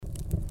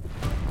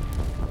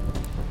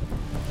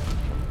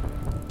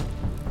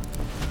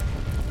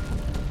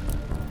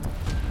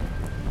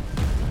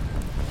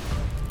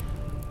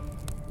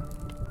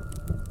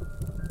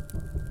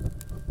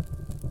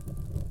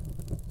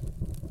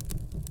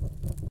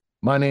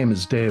My name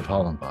is Dave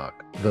Hollenbach,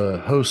 the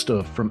host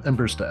of From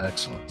Embers to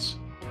Excellence.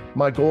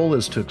 My goal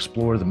is to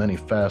explore the many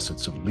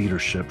facets of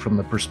leadership from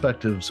the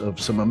perspectives of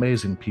some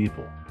amazing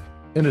people.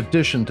 In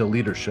addition to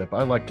leadership,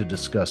 I like to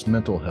discuss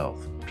mental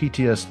health,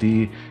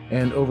 PTSD,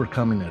 and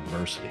overcoming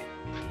adversity.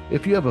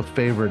 If you have a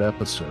favorite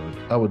episode,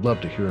 I would love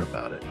to hear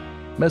about it.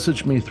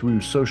 Message me through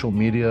social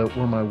media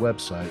or my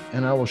website,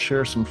 and I will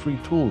share some free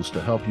tools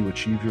to help you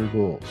achieve your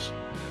goals.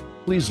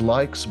 Please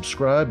like,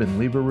 subscribe, and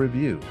leave a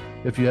review.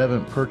 If you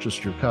haven't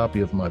purchased your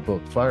copy of my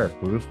book,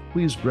 Fireproof,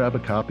 please grab a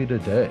copy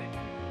today.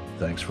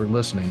 Thanks for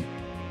listening.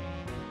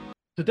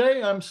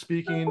 Today, I'm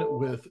speaking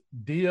with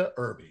Dea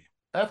Irby.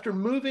 After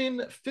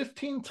moving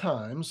 15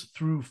 times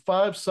through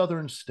 5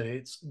 southern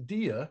states,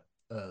 Dea,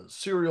 a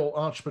serial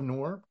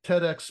entrepreneur,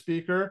 TEDx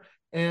speaker,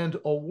 and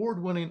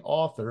award-winning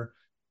author,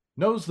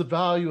 knows the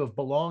value of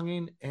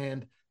belonging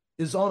and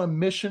is on a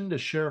mission to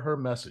share her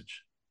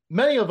message.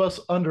 Many of us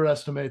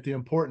underestimate the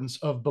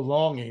importance of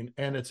belonging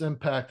and its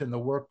impact in the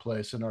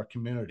workplace and our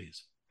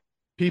communities.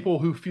 People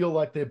who feel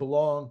like they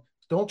belong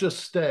don't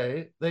just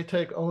stay, they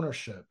take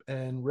ownership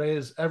and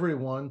raise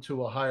everyone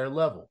to a higher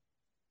level.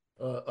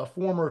 A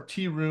former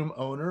tea room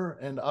owner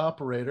and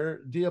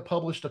operator, Dea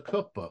published a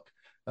cookbook,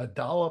 A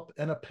Dollop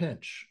and a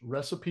Pinch,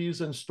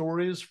 Recipes and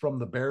Stories from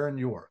the Barren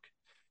York.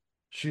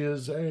 She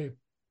is a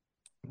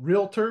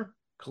realtor,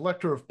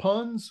 collector of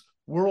puns,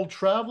 world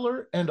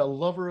traveler, and a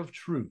lover of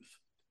truth.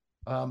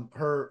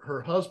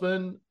 Her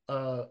husband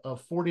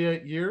of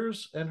 48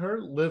 years and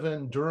her live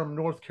in Durham,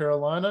 North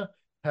Carolina,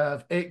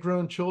 have 8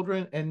 grown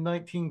children and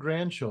 19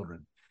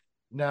 grandchildren.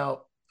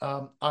 Now,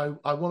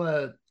 I want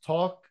to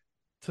talk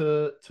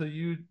to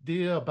you,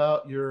 Dea,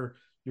 about your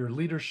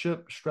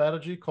leadership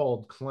strategy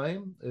called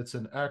CLAIM. It's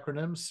an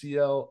acronym,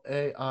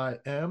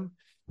 CLAIM,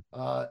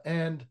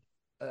 and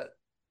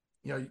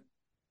you've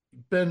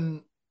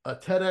been a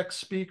TEDx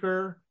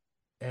speaker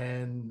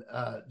and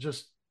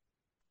just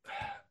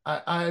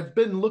I've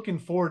been looking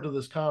forward to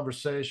this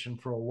conversation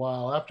for a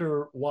while.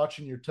 After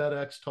watching your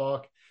TEDx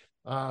talk,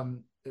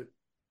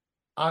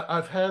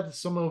 I've had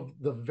some of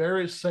the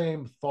very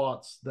same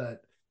thoughts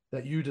that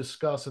you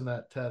discuss in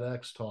that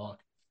TEDx talk.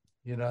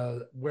 You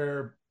know,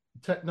 where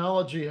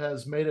technology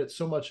has made it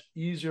so much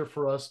easier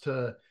for us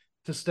to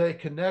stay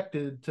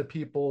connected to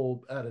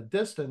people at a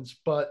distance,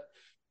 but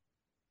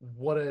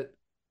what it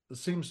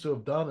seems to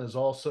have done is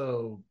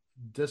also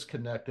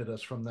disconnected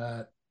us from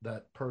that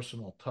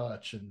personal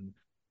touch and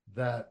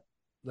that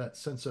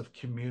sense of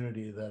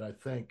community that I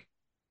think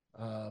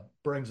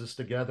brings us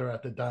together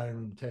at the dining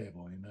room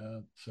table, you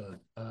know. So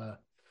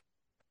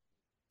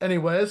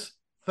anyways,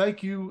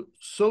 thank you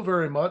so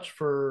very much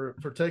for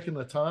taking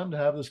the time to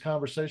have this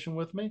conversation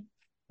with me.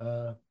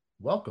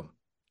 Welcome.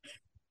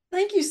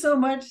 Thank you so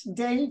much,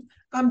 Dave.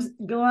 I'm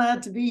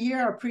glad to be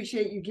here. I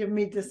appreciate you giving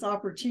me this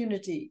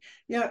opportunity.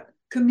 Yeah,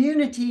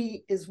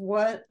 community is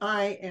what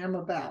I am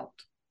about.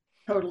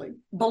 Totally.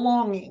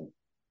 Belonging.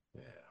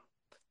 Yeah.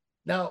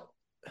 Now,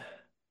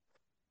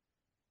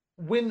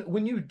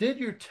 when you did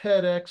your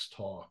TEDx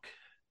talk,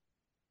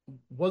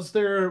 was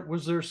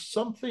there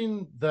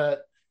something that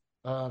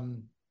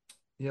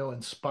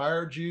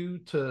inspired you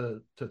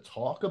to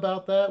talk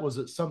about that? Was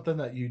it something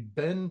that you'd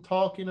been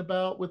talking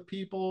about with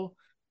people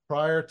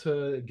prior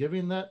to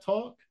giving that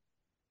talk?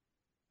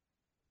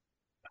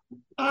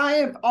 I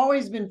have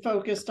always been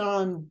focused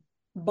on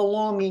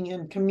belonging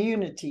and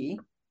community.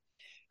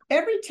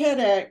 Every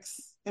TEDx,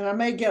 and I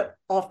may get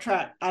off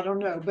track, I don't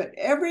know, but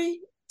every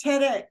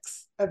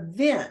TEDx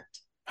event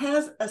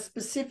has a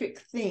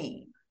specific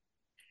theme.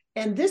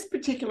 And this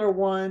particular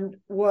one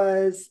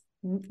was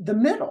the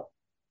middle.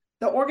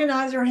 The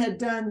organizer had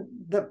done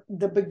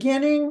the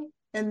beginning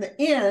and the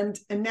end,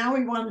 and now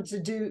he wanted to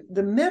do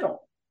the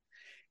middle.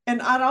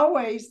 And I'd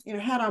always,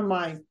 had on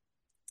my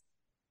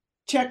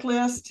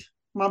checklist,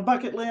 my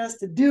bucket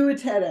list to do a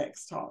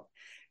TEDx talk.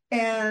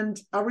 And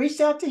I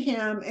reached out to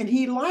him, and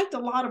he liked a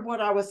lot of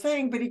what I was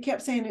saying, but he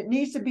kept saying it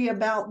needs to be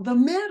about the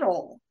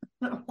middle.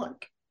 And I'm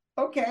like,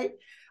 okay,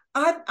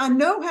 I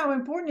know how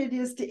important it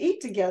is to eat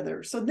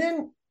together. So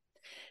then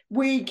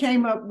we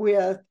came up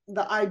with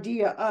the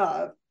idea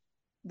of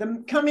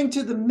the coming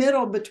to the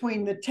middle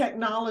between the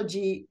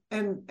technology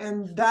and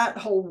that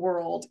whole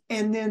world,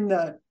 and then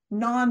the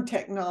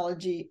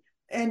non-technology.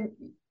 And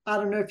I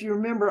don't know if you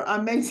remember, I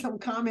made some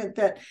comment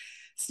that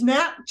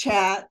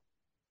Snapchat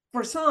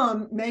for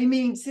some may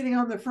mean sitting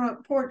on the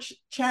front porch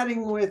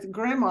chatting with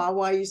grandma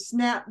while you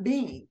snap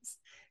beans.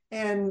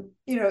 And,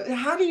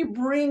 how do you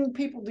bring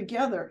people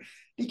together?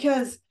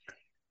 Because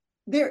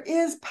there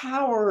is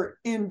power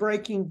in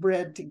breaking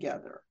bread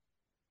together.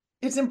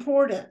 It's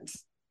important.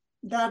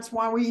 That's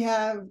why we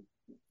have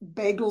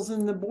bagels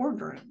in the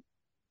boardroom.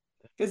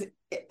 Because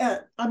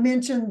I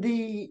mentioned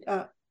the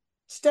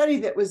study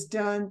that was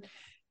done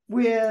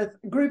with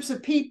groups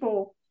of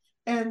people,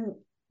 and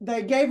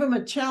they gave them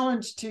a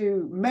challenge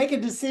to make a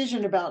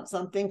decision about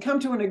something, come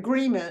to an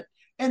agreement,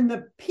 and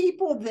the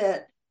people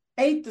that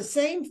ate the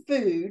same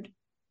food,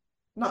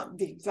 not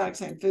the exact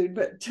same food,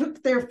 but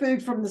took their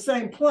food from the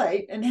same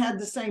plate and had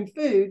the same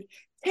food,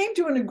 came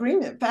to an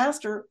agreement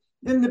faster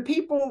than the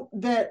people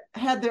that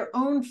had their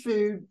own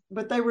food,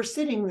 but they were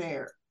sitting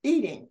there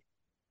eating.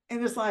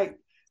 And it's like,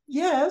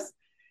 yes.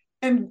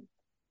 And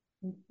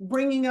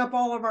bringing up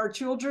all of our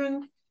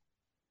children,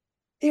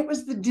 it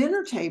was the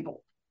dinner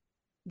table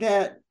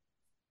that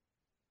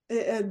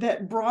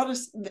that brought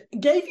us,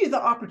 gave you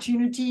the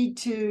opportunity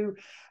to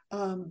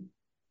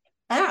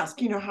ask,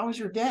 how was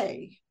your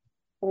day?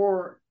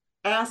 Or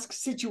ask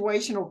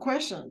situational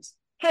questions.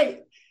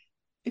 Hey,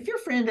 if your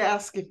friend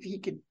asked if he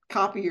could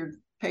copy your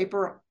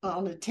paper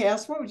on a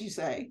test, what would you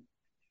say?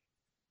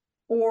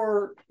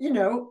 Or,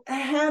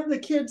 have the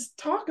kids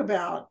talk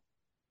about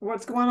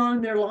what's going on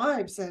in their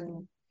lives,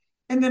 and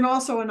then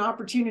also an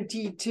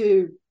opportunity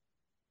to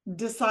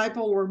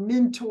disciple or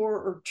mentor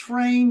or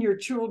train your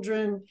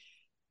children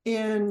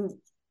in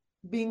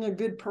being a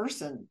good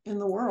person in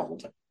the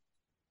world.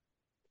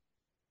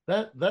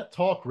 That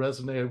talk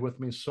resonated with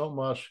me so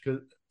much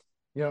because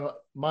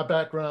my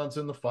background's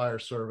in the fire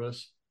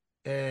service,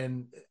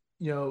 and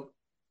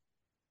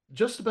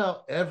just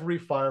about every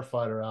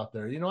firefighter out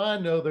there, I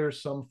know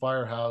there's some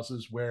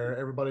firehouses where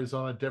everybody's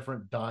on a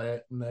different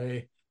diet and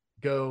they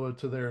go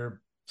to their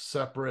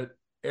separate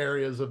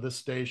areas of the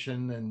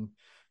station and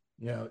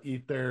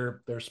eat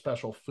their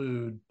special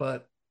food.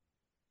 But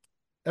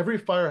every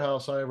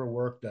firehouse I ever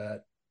worked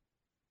at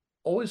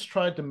always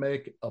tried to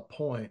make a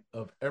point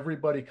of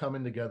everybody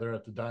coming together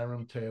at the dining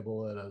room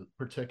table at a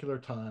particular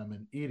time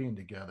and eating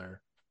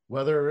together,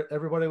 whether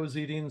everybody was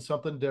eating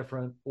something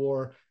different,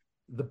 or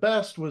the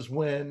best was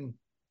when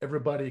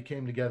everybody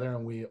came together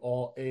and we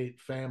all ate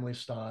family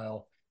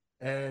style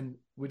and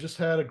we just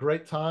had a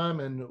great time.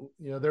 And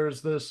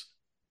there's this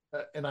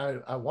and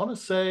I want to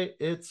say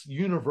it's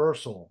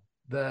universal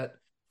that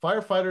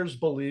firefighters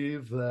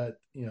believe that,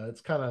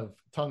 it's kind of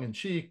tongue in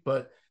cheek,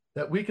 but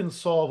that we can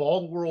solve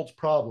all the world's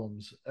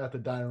problems at the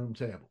dining room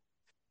table.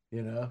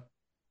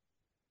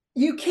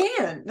 You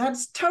can.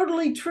 That's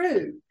totally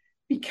true,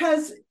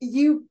 because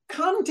you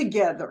come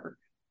together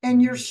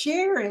and you're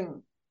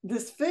sharing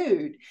this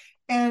food,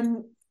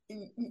 and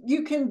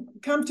you can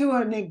come to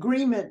an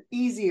agreement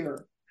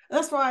easier.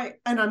 That's why,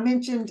 and I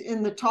mentioned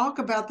in the talk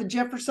about the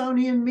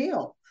Jeffersonian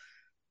meal,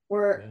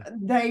 where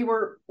they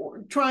were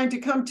trying to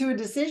come to a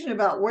decision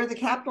about where the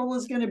capital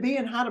was going to be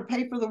and how to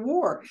pay for the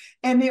war.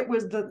 And it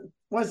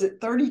was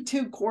it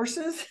 32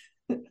 courses?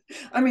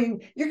 I mean,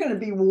 you're going to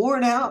be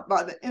worn out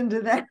by the end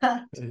of that.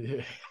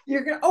 Yeah.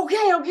 You're going,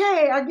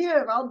 okay,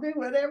 I'll do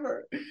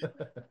whatever.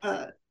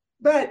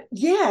 But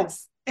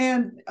yes.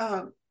 And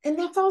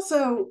that's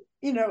also,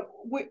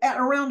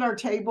 around our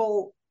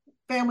table,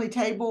 family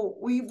table,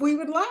 we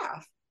would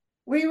laugh.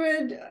 We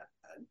would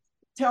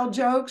tell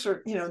jokes,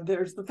 or,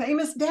 there's the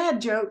famous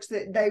dad jokes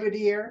that they would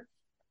hear.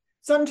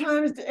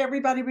 Sometimes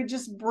everybody would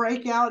just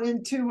break out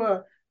into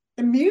a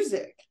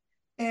music.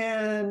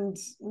 And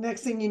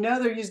next thing you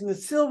know, they're using the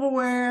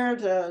silverware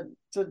to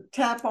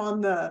tap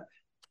on the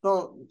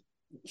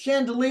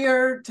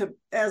chandelier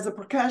as a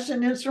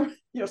percussion instrument.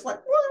 It's like,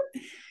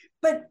 what?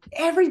 But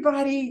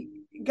everybody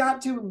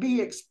got to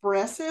be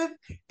expressive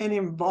and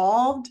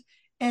involved.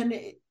 And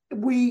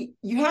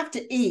you have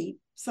to eat.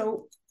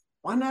 So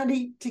why not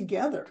eat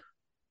together?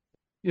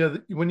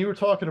 When you were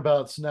talking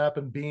about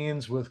snapping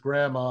beans with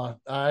grandma,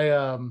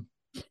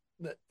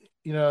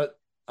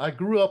 I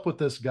grew up with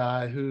this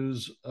guy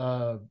whose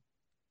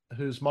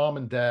mom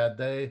and dad,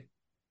 they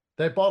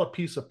bought a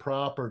piece of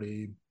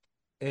property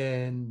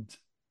and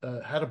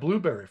had a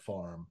blueberry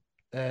farm.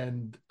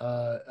 And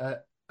I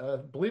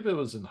believe it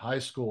was in high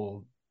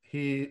school,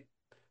 he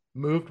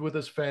moved with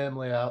his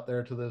family out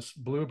there to this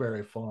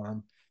blueberry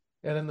farm.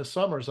 And in the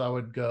summers, I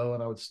would go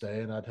and I would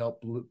stay and I'd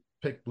help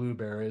pick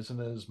blueberries. And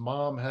his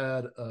mom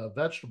had a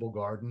vegetable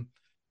garden.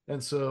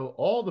 And so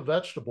all the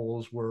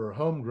vegetables were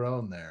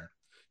homegrown there.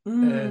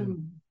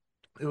 And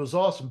it was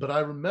awesome. But I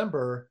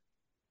remember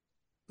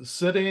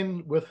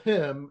sitting with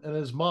him and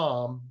his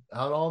mom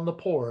out on the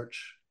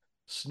porch,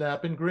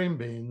 snapping green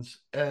beans.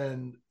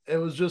 And it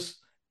was just,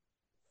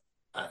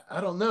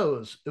 I don't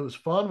know, it was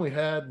fun. We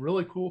had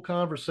really cool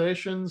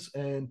conversations.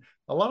 And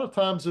a lot of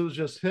times it was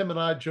just him and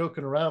I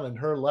joking around and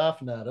her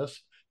laughing at us.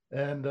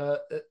 And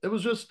it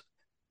was just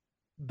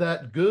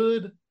that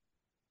good,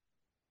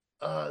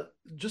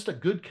 just a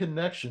good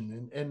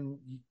connection. And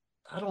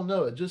I don't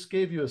know, it just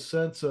gave you a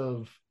sense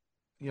of,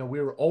 we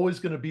were always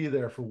going to be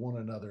there for one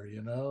another.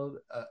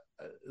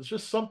 It's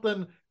just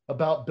something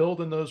about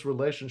building those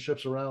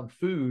relationships around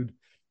food.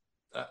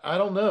 I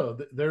don't know,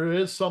 there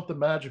is something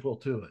magical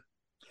to it.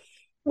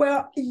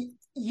 Well,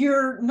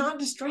 you're not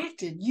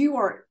distracted. You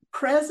are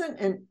present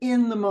and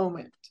in the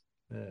moment.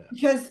 Yeah.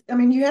 Because,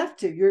 you have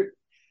to,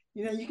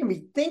 you can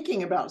be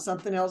thinking about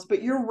something else,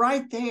 but you're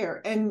right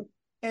there, and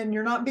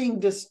you're not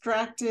being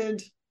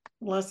distracted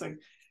unless a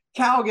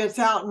cow gets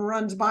out and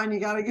runs by and you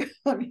got to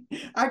go.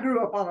 I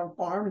grew up on a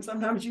farm, and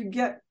sometimes you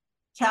get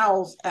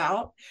cows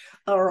out,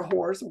 or a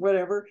horse or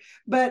whatever,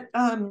 but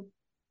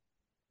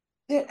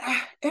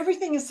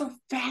everything is so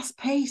fast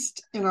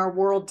paced in our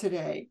world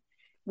today.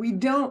 We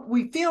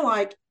feel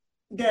like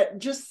that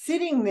just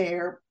sitting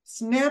there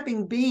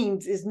snapping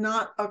beans is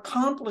not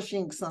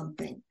accomplishing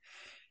something.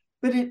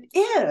 but it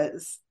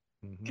is,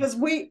 Mm-hmm. because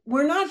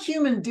we're not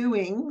human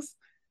doings,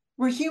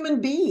 we're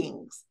human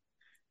beings,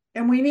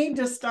 and we need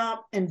to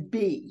stop and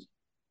be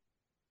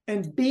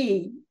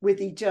with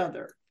each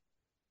other.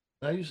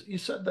 Now you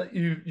said that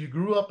you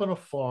grew up on a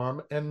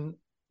farm, and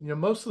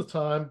most of the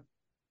time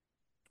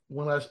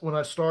when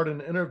I start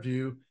an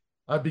interview,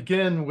 I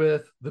begin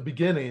with the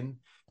beginning,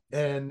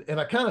 and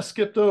I kind of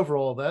skipped over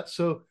all that.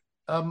 So,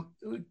 can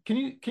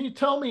you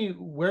tell me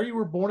where you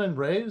were born and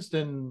raised,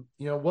 and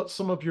what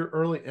some of your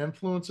early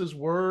influences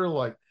were?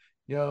 Like,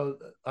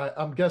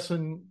 I'm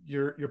guessing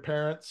your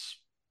parents,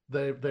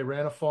 they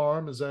ran a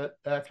farm. Is that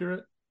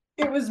accurate?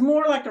 It was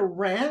more like a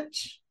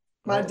ranch.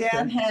 My Oh,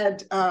 dad okay.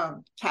 had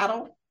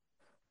cattle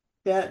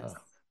that Oh,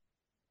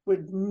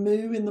 would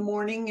moo in the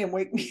morning and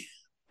wake me.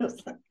 I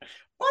was like,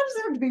 why does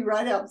it have to be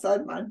right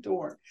outside my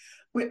door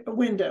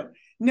window?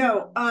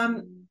 No,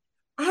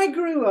 I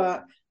grew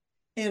up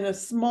in a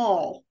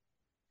small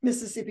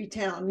Mississippi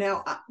town.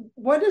 Now,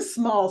 what does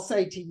small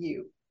say to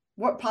you?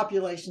 What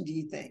population do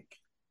you think?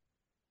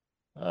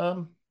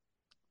 um,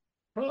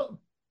 well,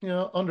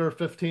 under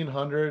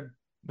 1,500,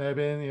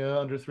 maybe,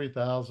 under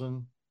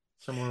 3,000,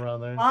 somewhere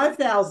around there.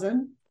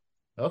 5,000.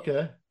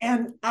 Okay.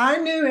 And I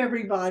knew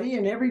everybody,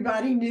 and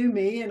everybody knew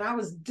me, and I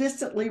was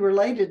distantly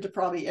related to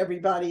probably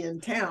everybody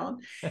in town.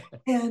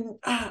 And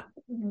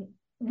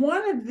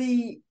one of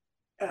the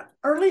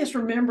earliest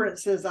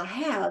remembrances I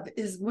have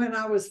is when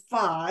I was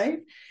 5,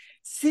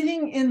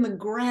 sitting in the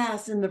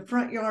grass in the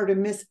front yard of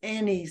Miss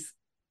Annie's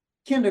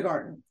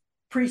kindergarten,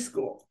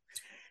 preschool,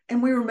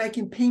 and we were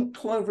making pink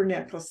clover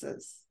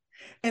necklaces.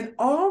 And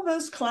all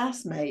those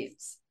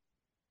classmates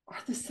are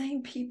the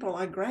same people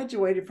I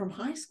graduated from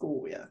high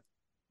school with.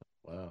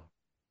 Wow.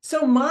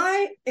 So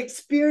my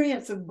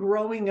experience of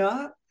growing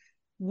up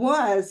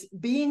was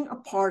being a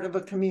part of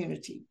a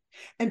community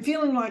and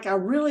feeling like I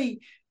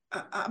really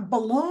I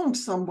belonged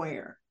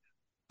somewhere.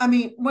 I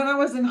mean, when I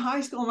was in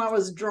high school and I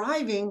was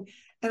driving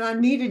and I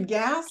needed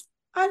gas,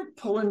 I'd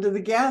pull into the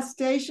gas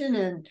station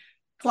and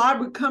Clyde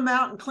would come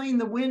out and clean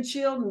the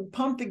windshield and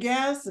pump the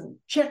gas and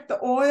check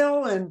the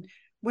oil. And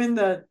when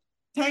the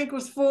tank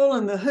was full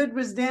and the hood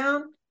was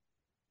down,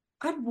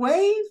 I'd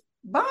wave,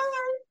 bye,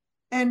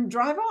 and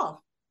drive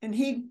off. And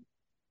he'd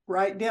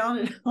write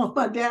down on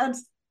my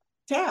dad's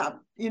tab,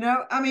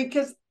 I mean,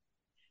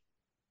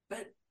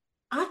 but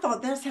I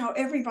thought that's how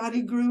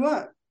everybody grew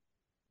up.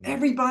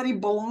 Everybody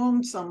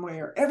belonged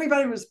somewhere.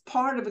 Everybody was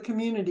part of a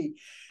community.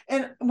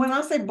 And when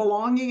I say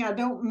belonging, I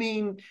don't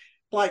mean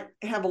like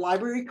have a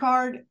library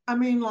card. I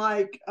mean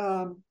like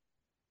the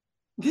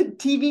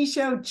TV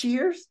show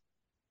Cheers.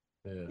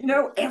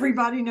 Yeah.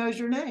 Everybody knows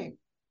your name.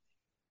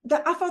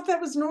 I thought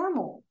that was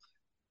normal.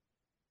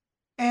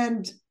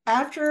 And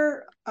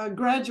after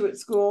graduate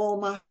school,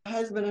 my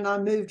husband and I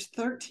moved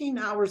 13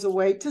 hours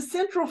away to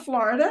Central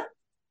Florida,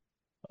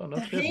 Oh, no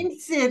to kidding.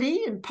 Haines City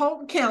in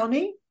Polk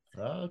County.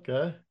 Oh,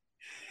 okay.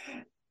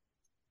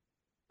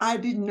 I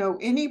didn't know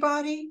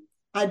anybody.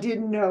 I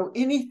didn't know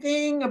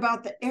anything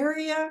about the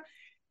area.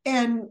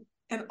 And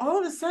all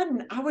of a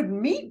sudden I would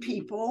meet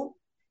people,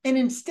 and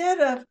instead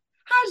of,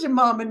 how's your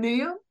mama,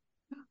 Neil?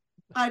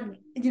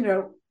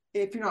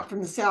 If you're not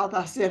from the South,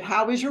 I said,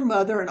 how is your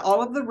mother, and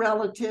all of the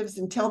relatives,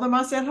 and tell them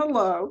I said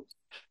hello.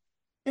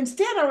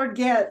 Instead, I would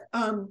get,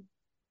 I'd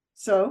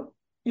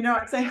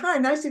say, hi,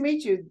 nice to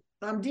meet you.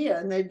 I'm Dea.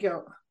 And they'd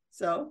go,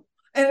 so?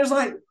 And it was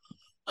like,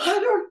 I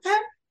don't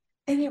have,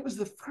 and it was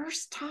the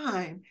first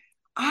time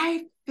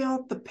I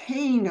felt the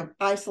pain of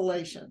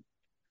isolation.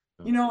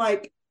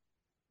 Like,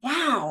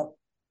 wow,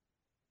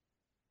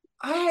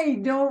 I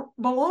don't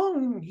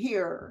belong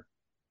here.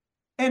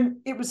 And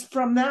it was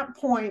from that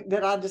point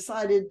that I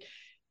decided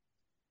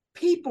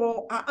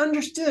I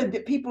understood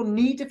that people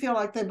need to feel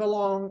like they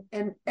belong.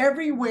 And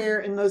everywhere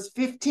in those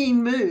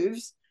 15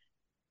 moves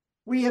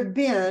we have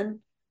been,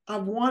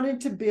 I've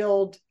wanted to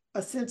build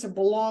a sense of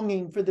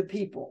belonging for the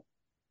people.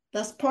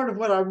 That's part of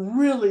what I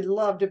really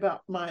loved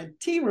about my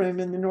tea room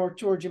in the North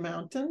Georgia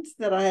mountains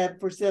that I had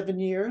for 7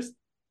 years.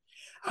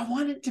 I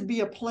wanted to be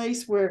a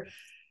place where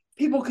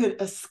people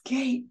could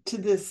escape to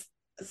this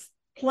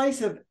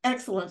place of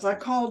excellence. I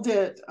called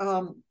it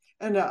an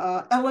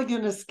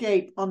elegant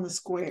escape on the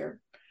square,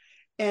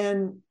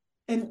 and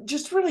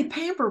just really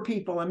pamper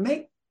people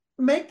and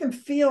make them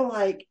feel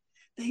like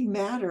they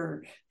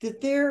matter, that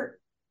they're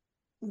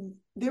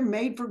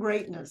made for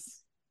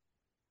greatness.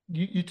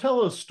 You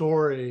tell a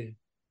story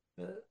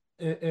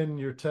in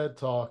your TED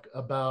talk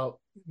about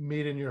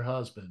meeting your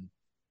husband,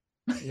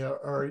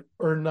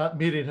 or not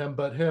meeting him,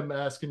 but him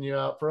asking you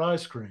out for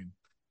ice cream.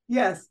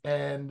 Yes.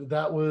 And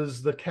that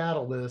was the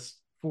catalyst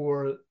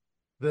for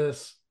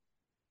this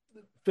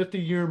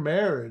 50-year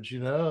marriage,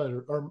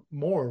 or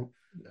more.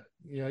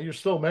 You're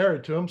still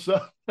married to him.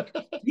 So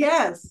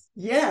yes.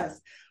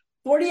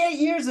 48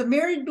 years of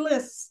married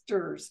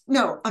blisters.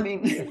 No, I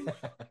mean,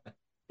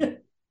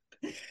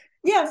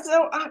 yeah.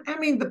 So, I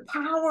mean, the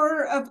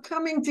power of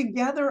coming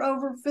together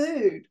over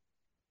food.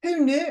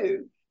 Who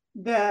knew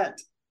that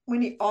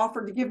when he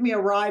offered to give me a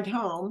ride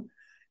home,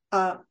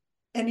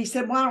 and he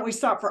said, why don't we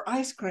stop for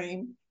ice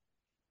cream?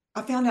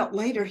 I found out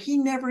later he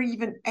never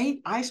even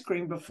ate ice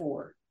cream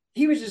before.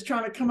 He was just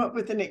trying to come up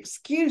with an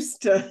excuse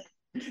to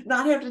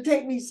not have to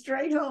take me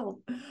straight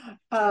home.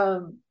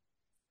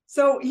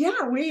 So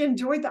yeah, we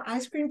enjoyed the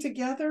ice cream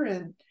together,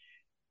 and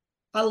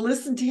I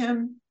listened to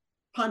him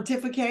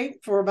pontificate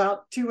for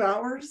about 2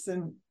 hours,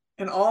 and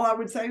all I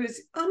would say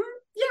was,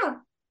 yeah,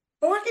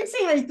 oh, I can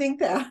see how you think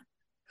that.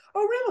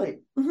 Oh, really?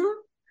 Mm-hmm.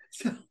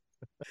 So,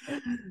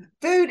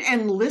 food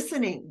and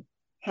listening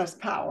has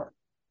power.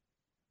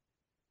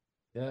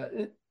 Yeah,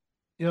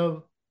 you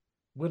know,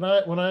 when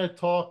I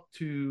talk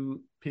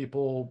to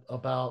people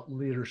about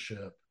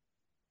leadership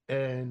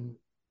and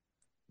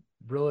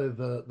really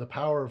the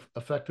power of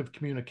effective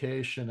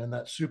communication and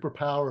that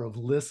superpower of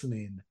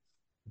listening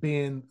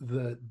being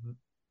the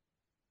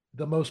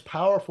most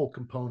powerful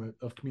component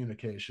of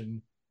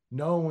communication,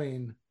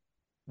 knowing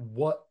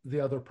what the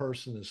other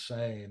person is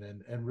saying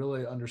and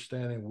really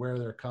understanding where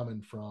they're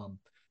coming from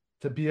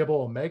to be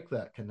able to make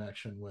that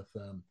connection with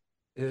them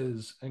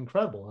is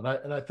incredible.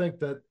 And I think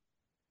that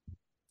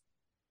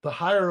the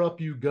higher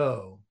up you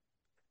go,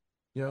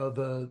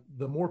 the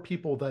more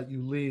people that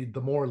you lead,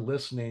 the more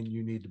listening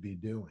you need to be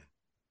doing.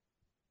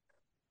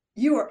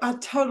 I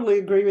totally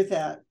agree with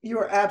that. You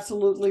are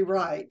absolutely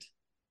right.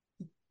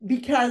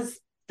 Because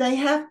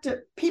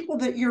people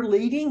that you're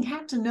leading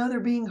have to know they're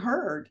being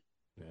heard.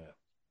 Yeah.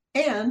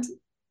 And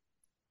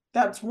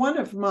that's one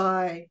of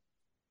my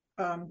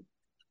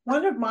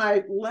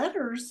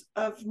letters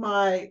of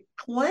my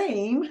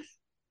claim,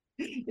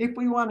 if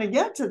we want to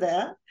get to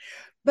that.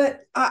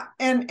 But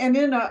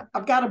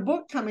I've got a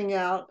book coming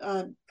out,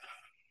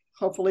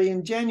 hopefully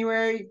in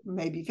January,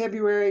 maybe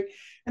February,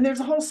 and there's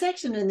a whole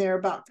section in there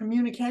about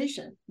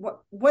communication,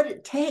 what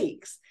it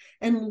takes,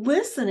 and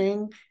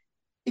listening.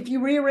 If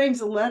you rearrange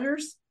the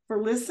letters for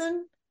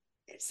listen,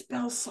 it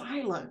spells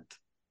silent.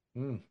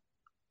 Mm.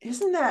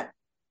 Isn't that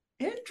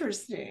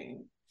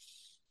interesting?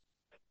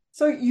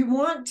 So you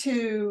want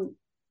to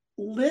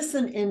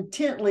listen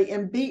intently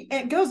and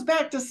it goes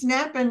back to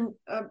snapping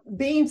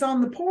beans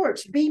on the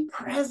porch. Be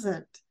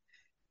present,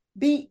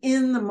 be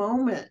in the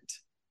moment,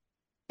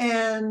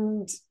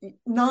 and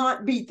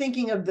not be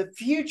thinking of the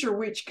future,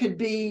 which could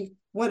be,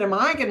 what am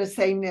I going to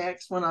say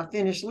next when I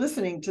finish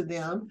listening to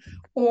them?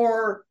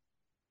 Or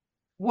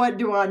what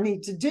do I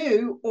need to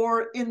do?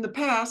 Or in the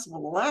past,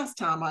 well, the last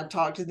time I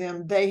talked to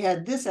them, they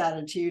had this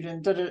attitude,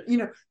 and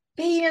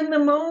be in the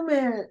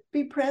moment,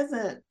 be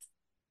present.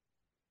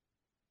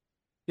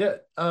 Yeah,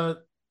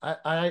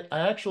 I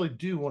actually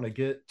do want to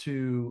get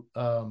to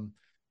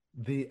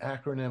the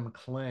acronym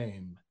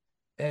claim,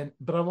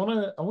 but I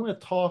want to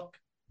talk.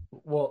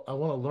 Well, I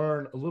want to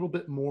learn a little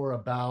bit more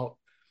about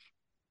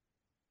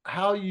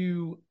how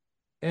you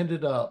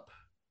ended up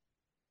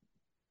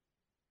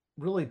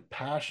really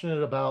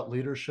passionate about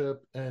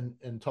leadership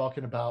and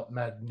talking about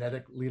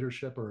magnetic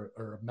leadership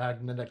or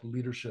magnetic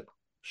leadership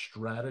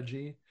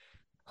strategy.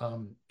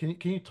 Can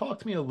you talk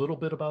to me a little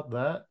bit about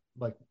that,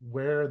 like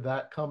where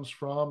that comes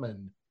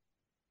from,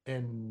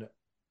 and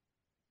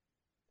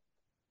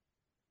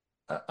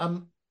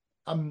I'm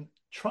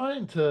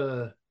trying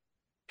to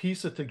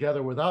piece it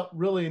together without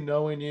really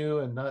knowing you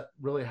and not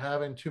really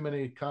having too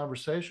many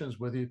conversations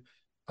with you.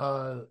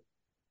 Uh,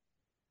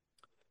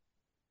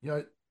 you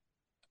know,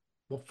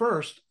 well,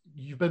 first,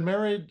 you've been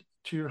married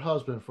to your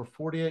husband for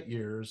 48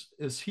 years.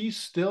 Is he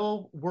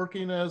still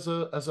working as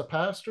a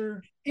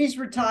pastor? He's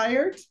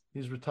retired.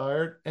 He's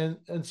retired. And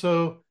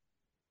so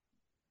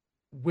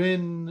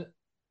when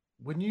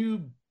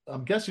you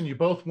I'm guessing you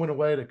both went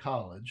away to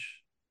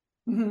college.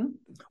 Mm-hmm. Did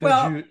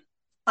Well, you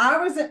I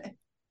was in,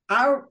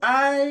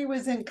 I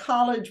was in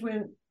college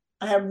when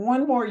I had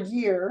one more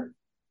year.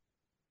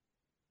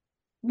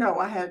 No,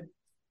 I had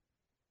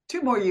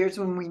 2 more years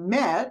when we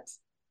met,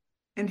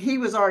 and he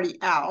was already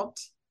out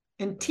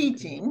and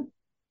teaching.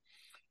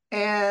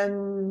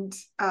 And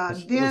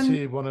was then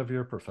he one of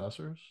your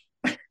professors?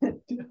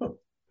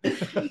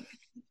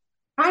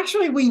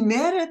 actually, we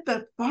met at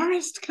the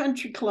Forest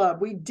Country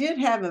Club. We did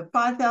have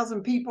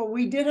 5,000 people.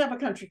 We did have a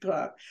country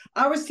club.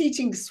 I was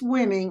teaching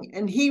swimming,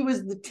 and he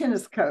was the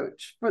tennis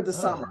coach for the Oh,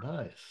 summer.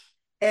 nice.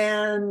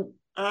 And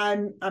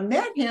I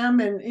met him,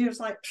 and he was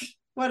like,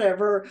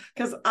 whatever,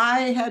 because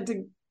I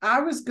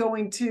was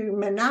going to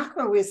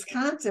Minocqua,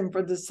 Wisconsin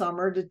for the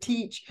summer to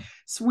teach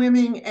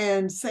swimming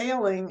and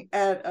sailing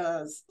at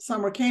a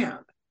summer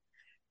camp.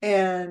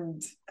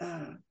 And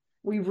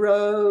we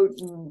rode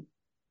and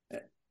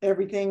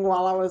everything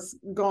while I was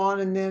gone.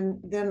 And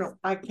then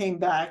I came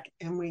back,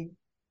 and we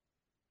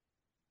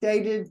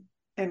dated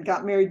and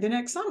got married the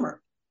next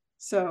summer.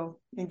 So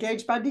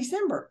engaged by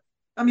December.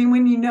 I mean,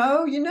 when you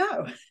know, you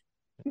know.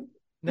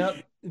 Now,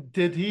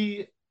 did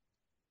he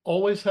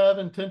always have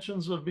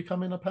intentions of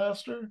becoming a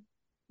pastor?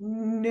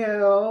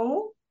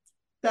 No,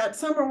 that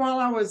summer while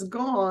I was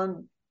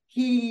gone,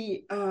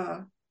 he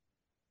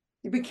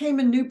became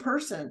a new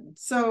person.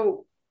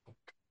 So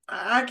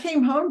I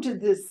came home to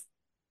this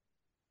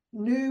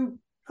new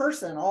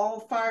person,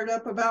 all fired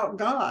up about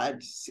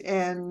God,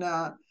 and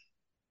that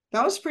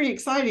was pretty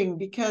exciting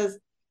because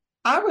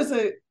I was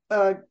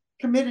a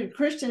committed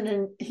Christian,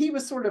 and he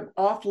was sort of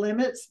off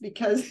limits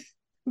because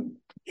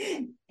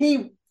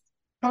he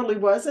totally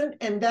wasn't.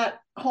 And that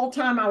whole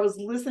time I was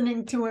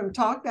listening to him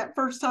talk that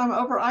first time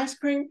over ice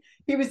cream,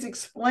 he was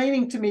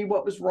explaining to me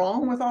what was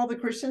wrong with all the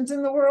Christians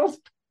in the world.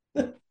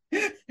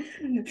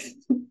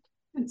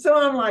 So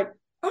I'm like,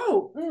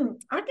 oh,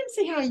 I can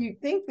see how you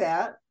think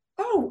that.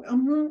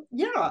 Oh,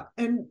 yeah.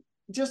 And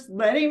just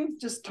let him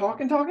just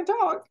talk and talk and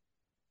talk.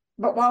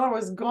 But while I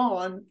was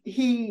gone,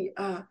 he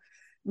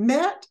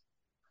met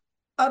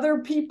other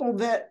people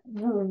that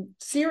were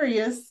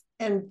serious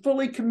and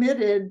fully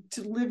committed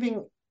to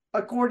living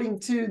according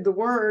to the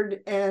word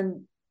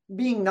and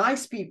being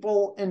nice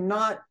people and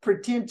not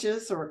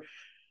pretentious or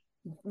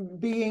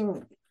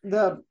being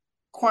the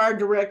choir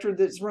director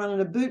that's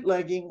running a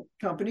bootlegging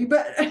company.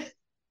 But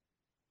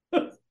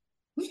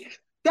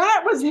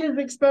that was his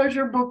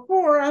exposure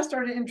before I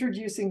started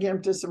introducing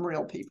him to some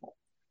real people.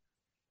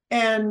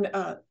 And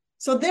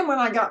so then when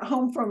I got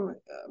home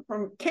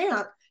from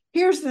camp,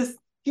 here's this,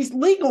 he's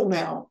legal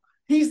now.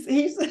 He's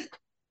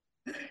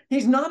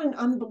not an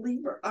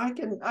unbeliever. I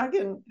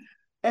can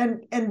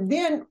and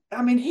then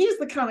I mean, he's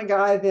the kind of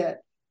guy that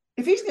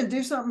if he's going to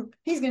do something,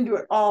 he's going to do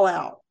it all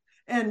out.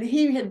 And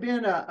he had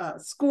been a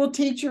school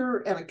teacher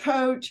and a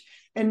coach,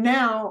 and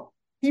now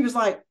he was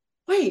like,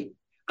 wait,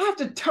 I have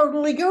to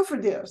totally go for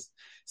this.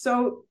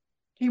 So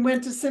he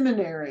went to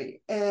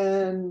seminary,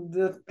 and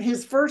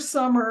his first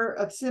summer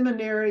of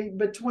seminary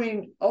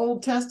between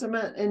Old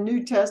Testament and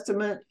New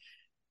Testament,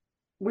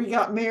 we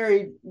got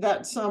married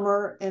that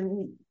summer,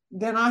 and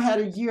then I had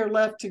a year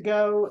left to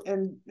go,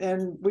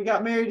 and we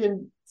got married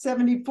in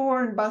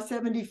 74, and by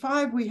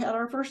 75 we had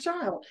our first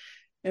child.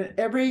 And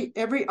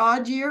every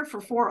odd year for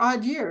 4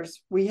 odd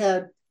years, we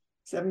had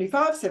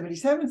 75,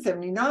 77,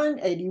 79,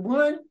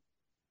 81.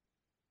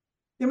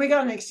 Then we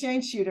got an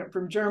exchange student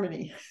from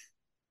Germany.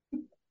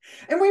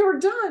 And we were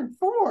done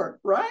 4,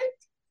 right?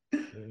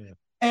 Yeah.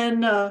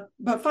 And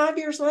but 5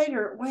 years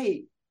later,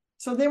 wait.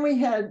 So then we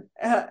had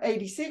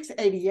 86,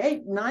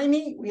 88,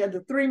 90. We had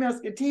the 3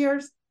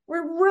 Musketeers.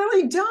 We're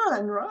really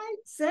done, right?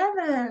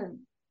 7.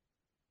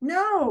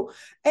 No,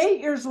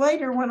 8 years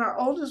later, when our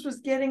oldest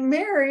was getting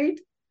married,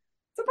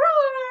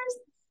 surprise!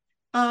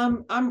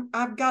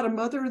 I've got a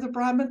mother of the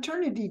bride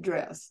maternity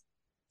dress.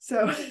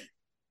 So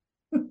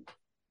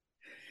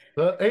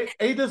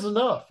eight is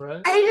enough,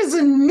 right? 8 is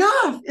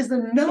enough. Is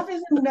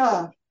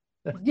enough.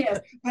 Yes,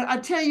 but I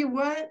tell you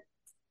what,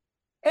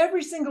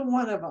 every single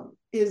one of them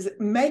is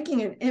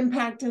making an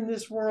impact in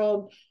this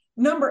world.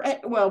 Number 8,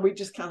 well, we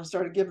just kind of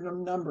started giving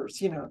them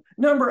numbers,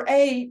 Number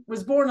 8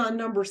 was born on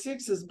number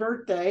 6's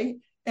birthday,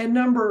 and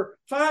number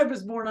 5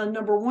 was born on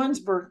number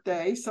 1's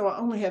birthday. So I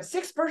only have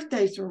 6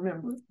 birthdays to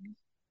remember.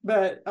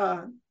 But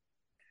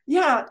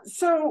yeah,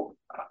 so,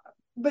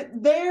 but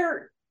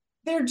they're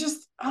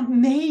just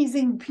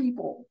amazing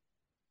people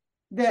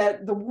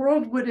that the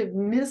world would have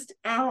missed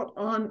out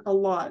on a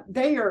lot.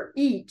 They are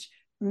each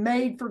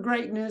made for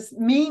greatness,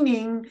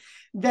 meaning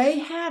they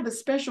have a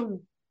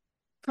special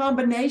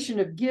combination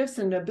of gifts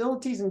and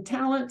abilities and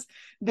talents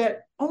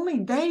that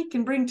only they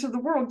can bring to the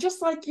world.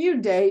 Just like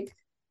you, Dave,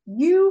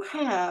 you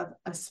have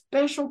a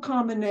special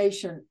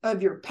combination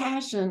of your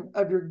passion,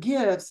 of your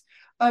gifts,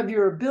 of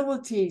your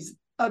abilities,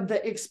 of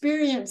the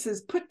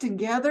experiences put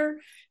together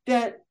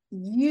that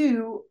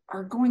you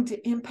are going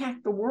to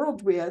impact the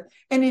world with.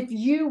 And if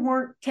you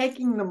weren't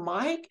taking the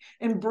mic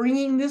and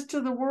bringing this to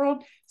the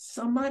world,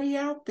 somebody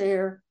out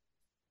there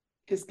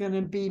is going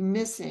to be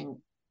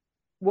missing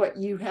what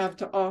you have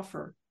to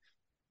offer.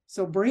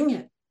 So bring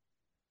it.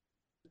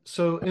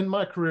 So in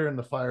my career in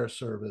the fire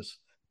service,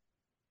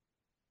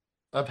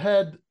 I've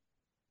had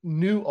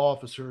new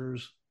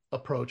officers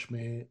approach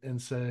me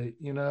and say,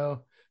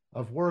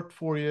 I've worked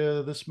for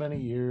you this many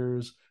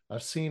years.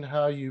 I've seen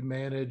how you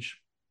manage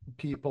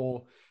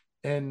people.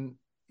 And,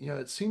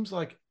 it seems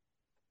like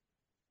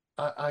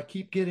I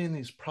keep getting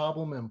these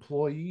problem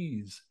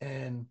employees.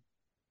 And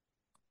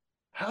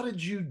how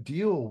did you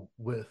deal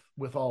with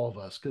all of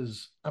us?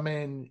 Because,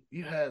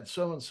 you had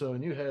so-and-so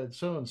and you had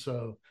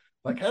so-and-so.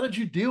 Like, how did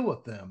you deal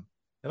with them?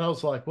 And I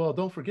was like, well,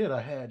 don't forget, I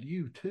had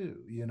you too,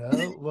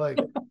 like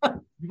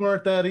you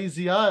weren't that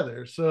easy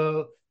either.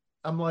 So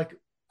I'm like,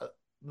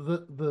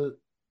 the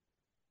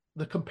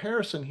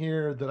comparison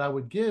here that I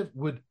would give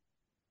would,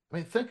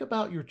 think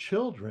about your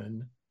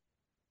children.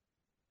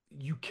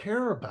 You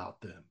care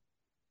about them.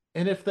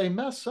 And if they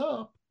mess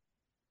up,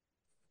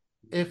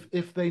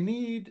 if they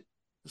need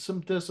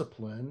some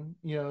discipline,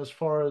 as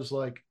far as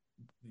like,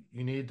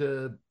 you need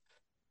to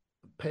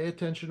pay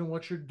attention to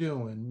what you're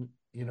doing,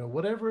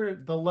 whatever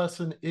the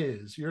lesson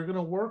is, you're going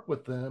to work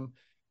with them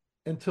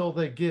until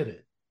they get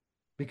it,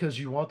 because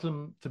you want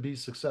them to be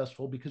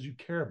successful, because you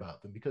care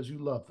about them, because you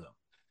love them.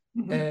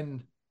 Mm-hmm.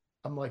 And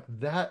I'm like,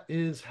 that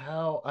is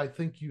how I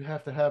think you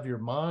have to have your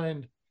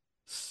mind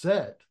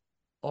set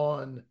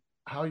on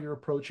how you're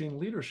approaching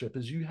leadership,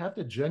 is you have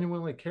to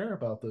genuinely care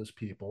about those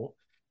people.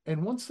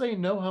 And once they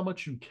know how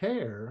much you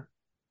care,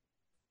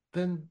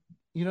 then,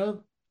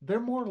 they're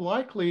more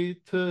likely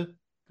to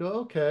go,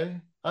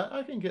 okay,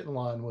 I can get in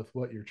line with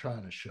what you're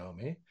trying to show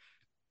me.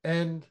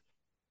 And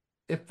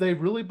if they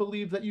really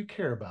believe that you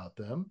care about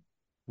them,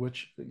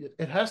 which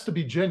it has to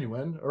be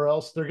genuine, or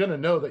else they're going to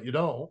know that you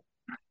don't.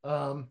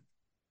 Um,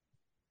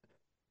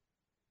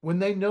 when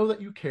they know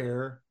that you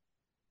care,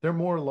 they're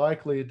more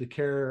likely to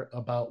care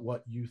about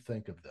what you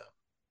think of them.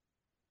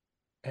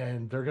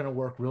 And they're going to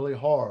work really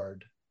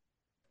hard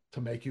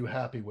to make you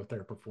happy with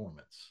their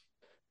performance.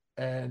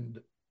 And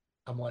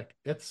I'm like,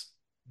 it's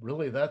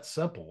really that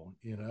simple,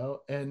 you know?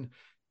 And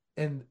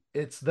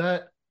it's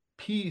that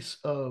piece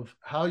of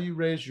how you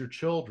raise your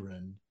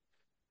children,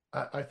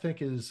 I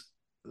think is,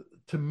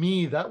 to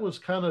me, that was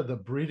kind of the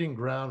breeding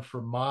ground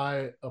for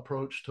my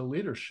approach to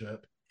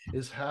leadership,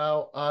 is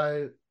how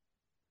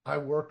I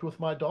worked with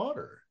my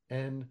daughter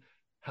and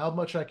how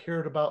much I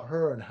cared about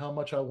her and how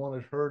much I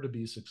wanted her to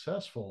be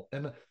successful.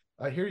 And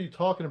I hear you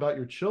talking about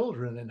your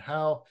children and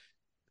how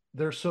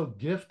they're so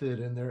gifted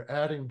and they're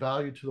adding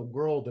value to the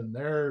world in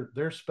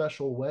their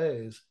special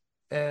ways.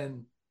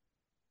 And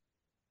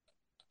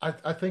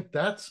I think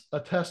that's a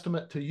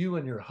testament to you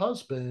and your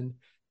husband,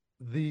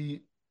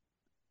 the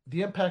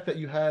the impact that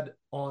you had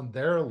on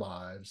their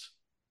lives,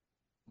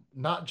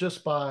 not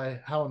just by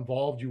how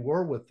involved you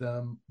were with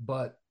them,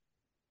 but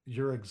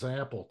your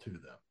example to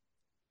them.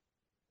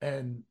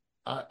 And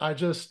I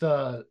just,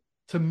 to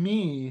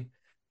me,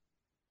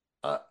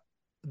 uh,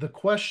 the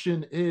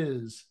question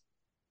is,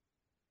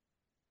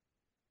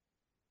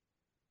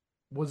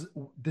 was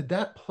did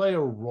that play a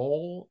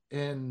role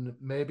in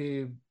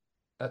maybe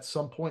at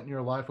some point in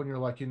your life when you're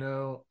like,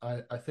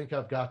 I think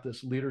I've got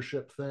this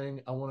leadership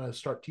thing. I want to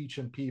start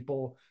teaching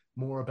people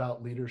more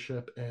about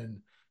leadership and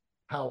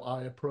how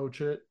I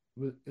approach it.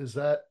 Is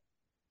that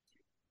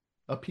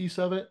a piece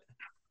of it?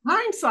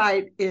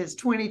 Hindsight is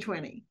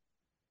 2020.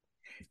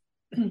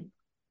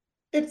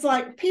 It's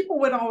like people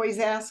would always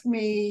ask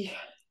me,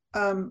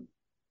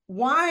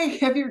 why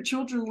have your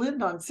children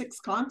lived on 6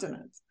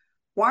 continents?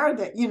 Why are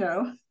they,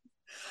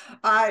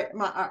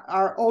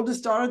 our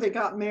oldest daughter, they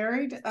got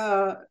married.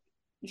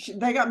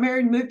 They got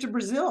married and moved to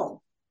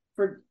Brazil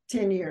for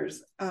 10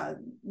 years,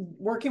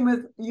 working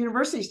with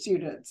university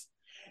students.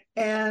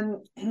 And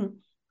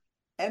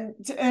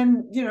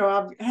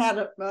I've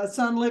had a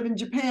son live in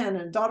Japan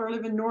and daughter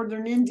live in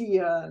northern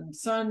India and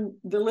son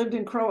that lived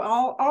in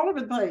all over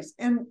the place.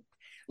 And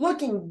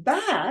looking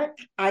back,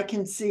 I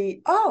can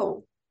see,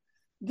 oh,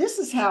 this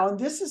is how, and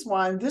this is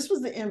why, and this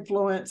was the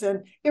influence.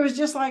 And it was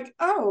just like,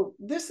 oh,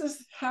 this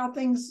is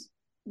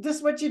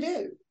what you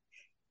do.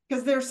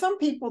 Because there are some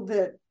people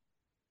that,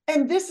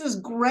 and this is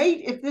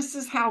great if this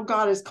is how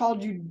God has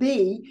called you to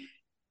be,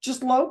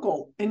 just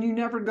local and you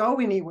never go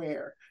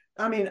anywhere.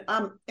 I mean,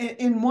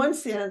 in one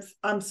sense,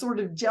 I'm sort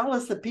of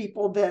jealous of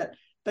people that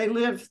they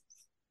live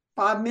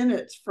 5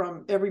 minutes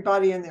from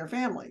everybody in their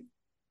family.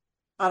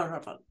 I don't know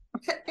if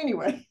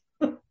anyway,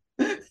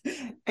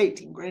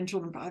 18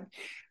 grandchildren, 5.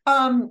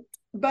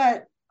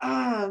 But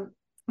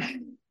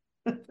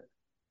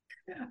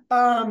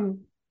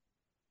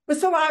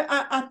so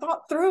I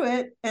thought through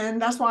it,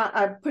 and that's why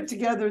I put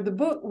together the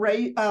book,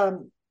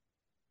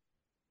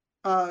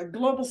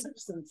 Global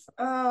Citizens.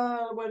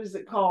 What is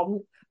it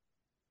called?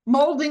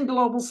 Molding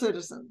Global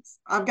Citizens.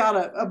 I've got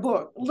a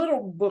book, a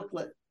little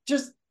booklet,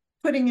 just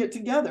putting it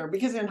together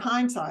because in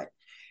hindsight.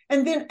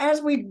 And then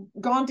as we've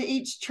gone to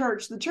each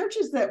church, the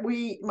churches that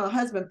my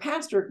husband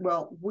pastored,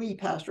 well, we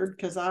pastored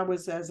because I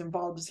was as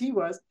involved as he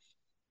was,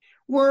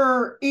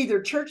 were either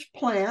church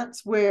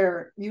plants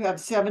where you have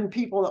 7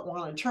 people that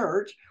want a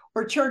church,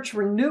 or church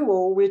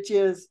renewal, which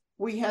is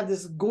we have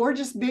this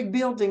gorgeous big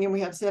building and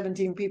we have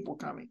 17 people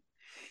coming.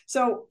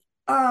 So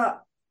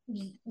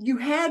you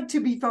had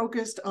to be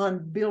focused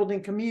on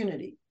building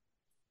community.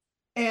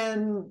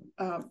 And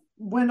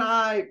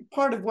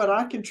part of what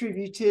I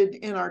contributed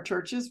in our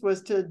churches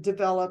was to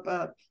develop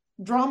a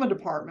drama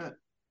department,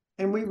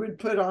 and we would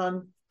put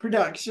on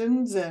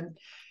productions, and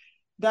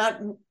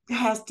that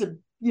has to,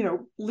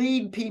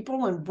 lead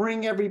people and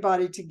bring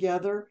everybody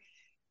together.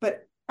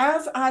 But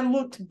as I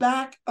looked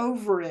back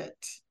over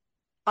it,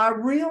 I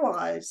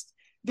realized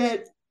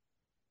that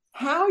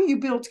how you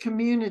build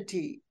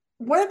community,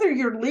 whether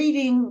you're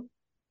leading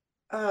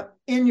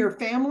in your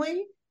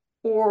family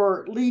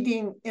or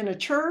leading in a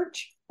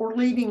church or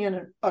leading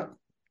in a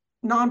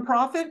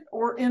nonprofit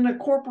or in a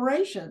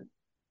corporation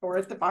or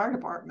at the fire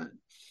department,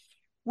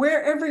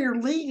 wherever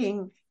you're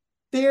leading,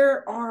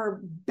 there are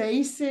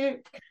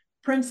basic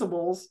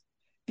principles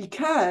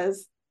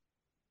because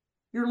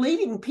you're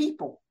leading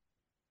people,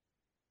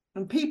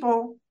 and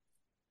people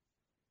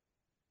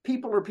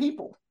are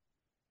people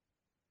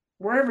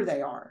wherever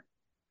they are.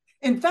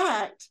 In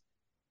fact,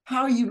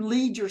 how you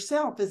lead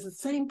yourself is the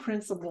same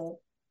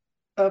principle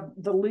of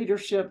the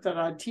leadership that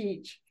I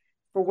teach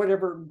for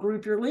whatever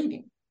group you're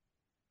leading.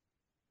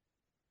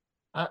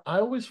 I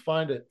always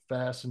find it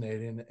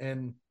fascinating,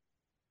 and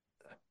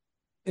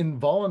in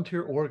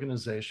volunteer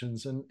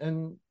organizations,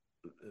 and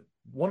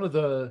one of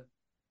the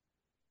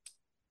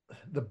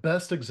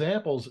best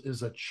examples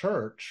is a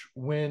church.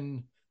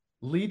 When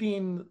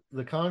leading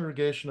the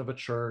congregation of a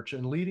church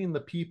and leading the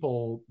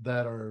people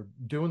that are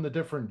doing the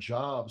different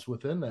jobs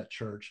within that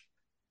church,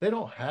 they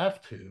don't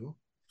have to.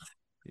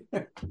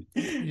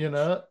 You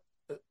know,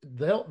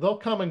 they'll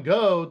come and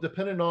go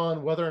depending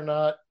on whether or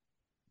not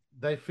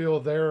they feel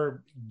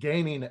they're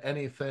gaining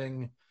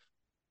anything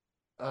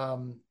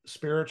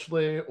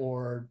spiritually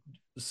or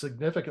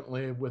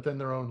significantly within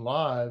their own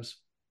lives.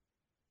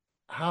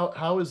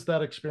 How is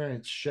that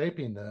experience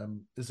shaping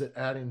them? Is it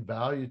adding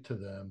value to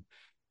them?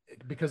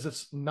 Because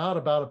it's not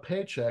about a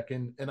paycheck.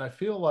 And I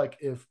feel like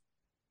if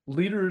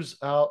leaders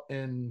out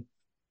in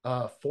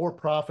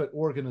for-profit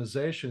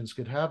organizations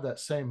could have that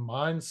same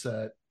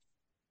mindset,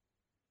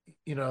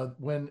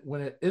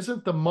 when it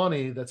isn't the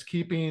money that's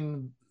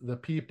keeping the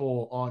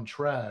people on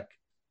track,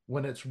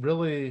 when it's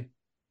really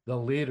the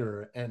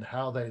leader and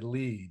how they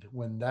lead,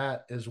 when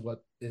that is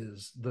what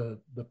is the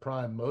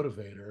prime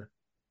motivator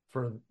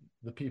for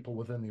the people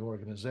within the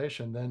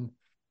organization, then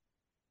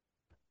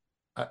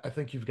I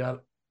think you've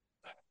got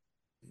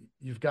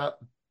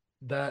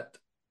that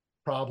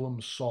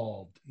problem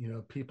solved.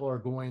 People are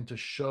going to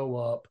show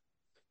up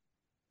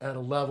at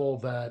a level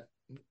that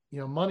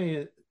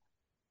money,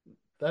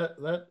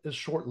 that is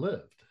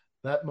short-lived.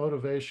 That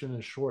motivation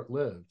is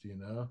short-lived.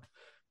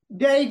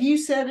 Dave, you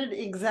said it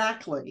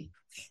exactly.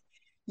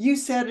 You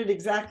said it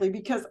exactly,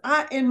 because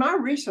in my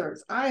research,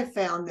 I have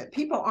found that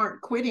people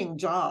aren't quitting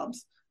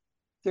jobs.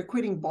 They're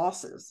quitting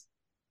bosses.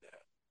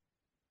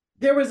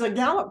 There was a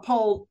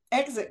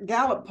exit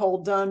Gallup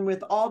poll done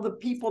with all the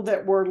people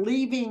that were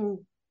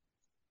leaving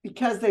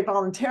because they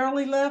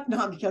voluntarily left,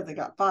 not because they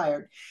got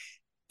fired.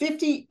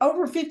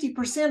 Over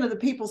 50% of the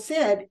people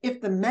said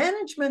if the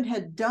management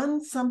had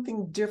done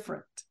something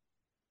different,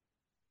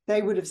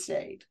 they would have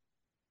stayed.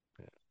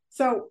 Yeah.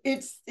 So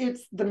it's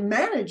the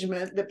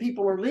management that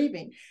people are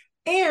leaving.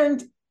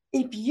 And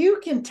if you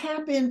can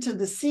tap into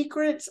the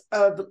secrets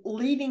of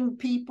leading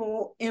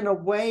people in a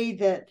way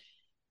that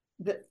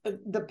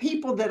the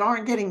people that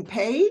aren't getting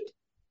paid,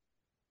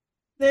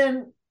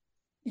 then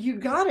you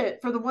got it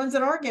for the ones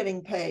that are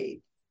getting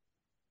paid.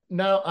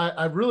 Now,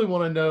 I really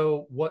want to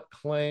know what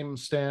CLAIM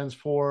stands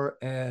for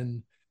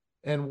and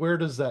where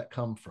does that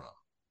come from?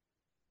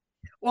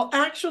 Well,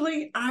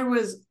 actually, I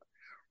was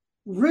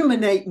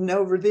ruminating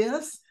over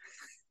this.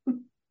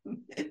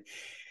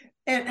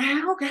 And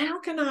how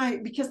can I,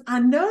 because I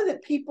know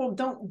that people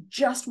don't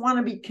just want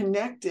to be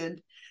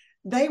connected,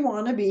 they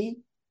want to be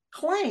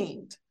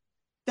claimed.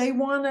 They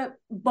want to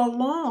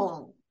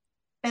belong.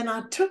 And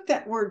I took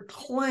that word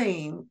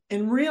claim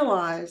and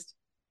realized,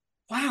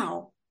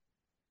 wow,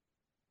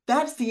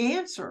 that's the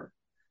answer.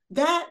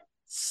 That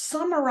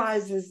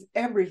summarizes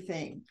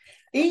everything.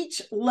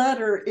 Each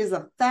letter is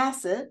a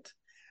facet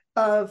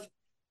of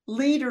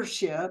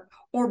leadership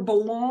or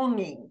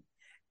belonging.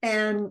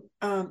 And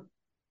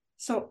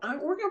so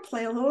we're going to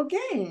play a little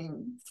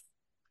game.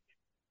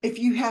 If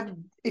you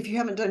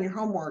haven't done your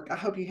homework, I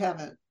hope you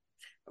haven't.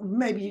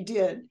 Maybe you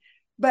did.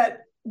 But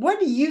what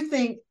do you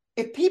think?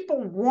 If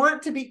people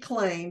want to be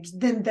claimed,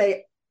 then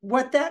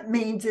what that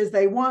means is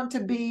they want to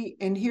be,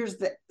 and here's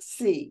the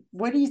C.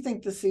 What do you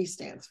think the C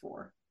stands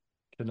for?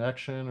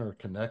 Connection or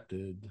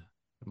connected.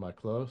 Am I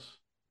close?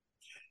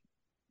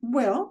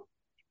 Well,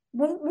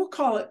 we'll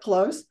call it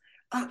close.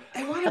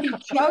 They want to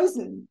be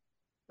chosen.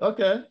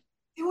 Okay.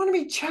 They want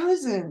to be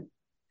chosen.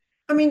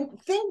 I mean,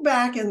 think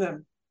back in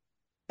the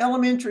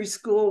elementary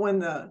school when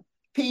the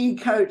PE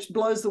coach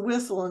blows the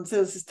whistle and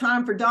says it's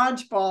time for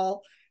dodgeball.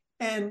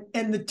 And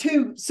the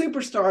two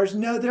superstars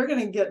know they're going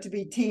to get to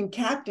be team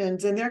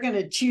captains and they're going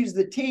to choose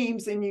the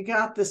teams. And you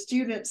got the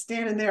student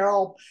standing there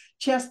all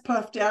chest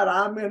puffed out.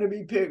 I'm going to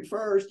be picked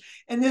first.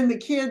 And then the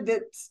kid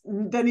that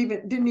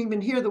didn't even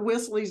hear the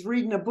whistle, he's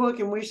reading a book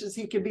and wishes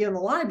he could be in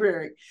the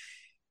library.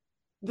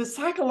 The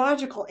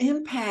psychological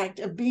impact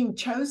of being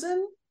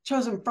chosen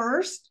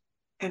first,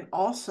 and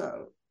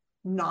also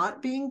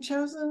not being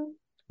chosen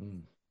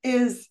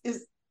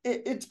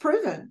it's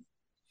proven.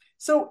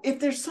 So if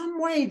there's some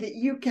way that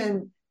you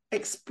can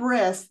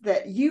express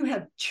that you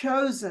have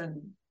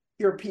chosen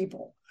your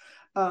people,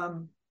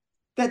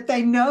 that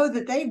they know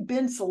that they've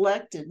been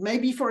selected,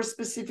 maybe for a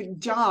specific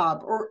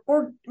job,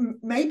 or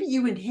maybe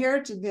you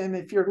inherited them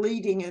if you're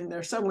leading and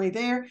they're suddenly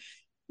there,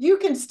 you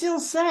can still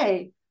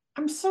say,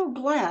 I'm so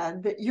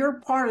glad that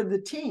you're part of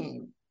the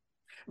team.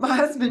 My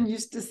husband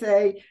used to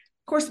say,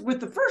 of course,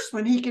 with the first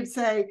one, he could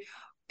say,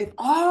 if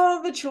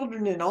all the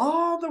children in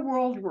all the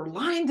world were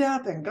lined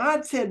up and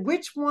God said,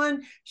 which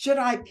one should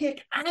I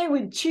pick? I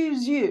would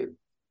choose you.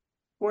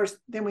 Of course,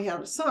 then we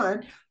had a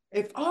son.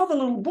 If all the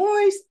little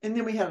boys, and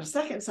then we had a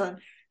second son,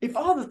 if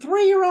all the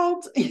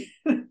 3-year-olds,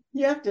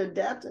 you have to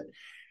adapt it.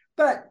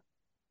 But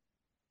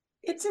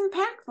it's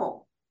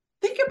impactful.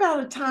 Think about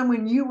a time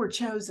when you were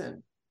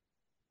chosen.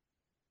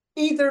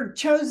 Either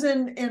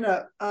chosen in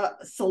a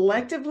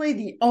selectively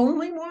the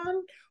only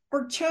one,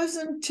 or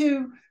chosen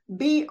to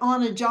be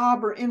on a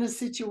job or in a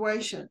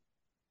situation.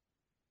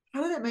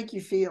 How did that make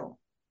you feel?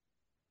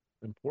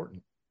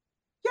 Important.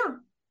 Yeah.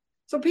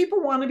 So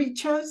people want to be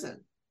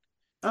chosen.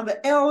 Now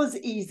the L is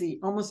easy.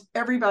 Almost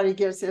everybody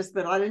gets this,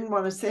 but I didn't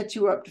want to set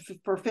you up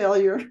for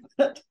failure.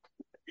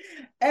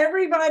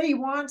 Everybody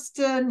wants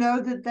to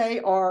know that they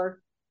are,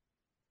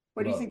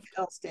 what do you think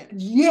the L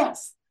stands?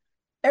 Yes.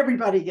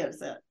 Everybody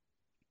gets it.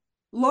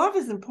 Love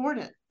is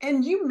important.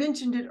 And you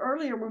mentioned it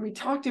earlier when we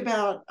talked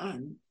about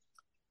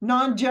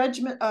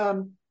non-judgment,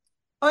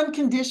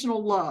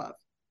 unconditional love.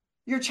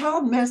 Your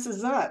child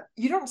messes up.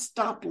 You don't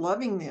stop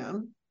loving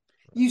them.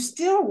 You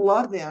still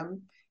love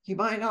them. You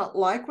might not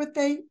like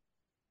that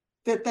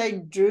they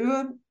drew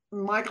a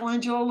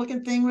Michelangelo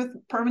looking thing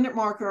with permanent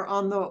marker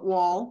on the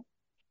wall,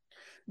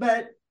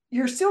 but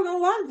you're still going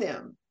to love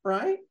them,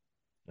 right?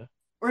 Yeah.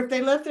 Or if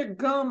they left their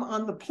gum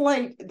on the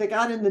plate that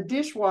got in the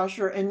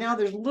dishwasher and now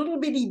there's little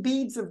bitty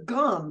beads of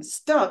gum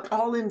stuck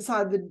all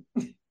inside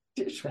the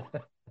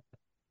dishwasher,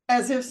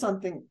 as if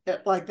something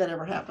like that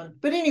ever happened.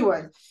 But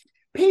anyway,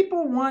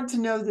 people want to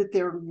know that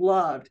they're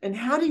loved. And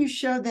how do you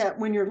show that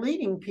when you're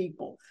leading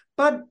people?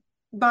 But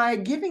by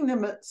giving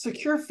them a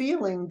secure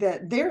feeling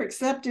that they're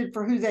accepted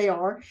for who they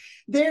are,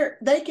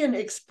 they can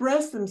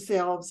express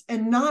themselves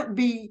and not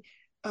be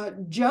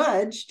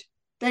judged.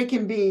 It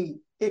can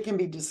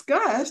be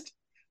discussed,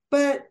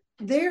 but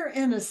they're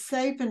in a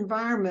safe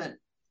environment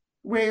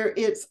where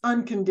it's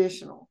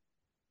unconditional.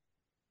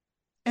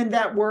 And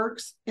that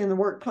works in the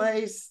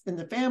workplace, in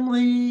the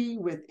family,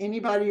 with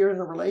anybody you're in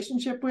a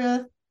relationship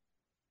with.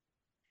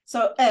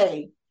 So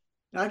I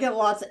get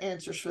lots of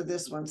answers for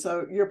this one.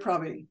 So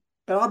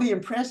but I'll be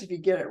impressed if you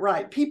get it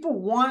right. People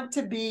want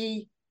to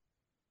be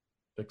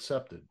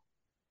accepted.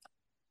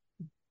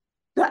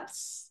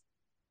 That's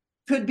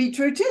could be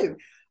true too.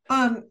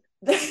 They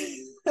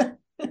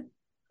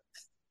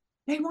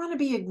want to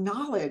be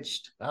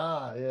acknowledged.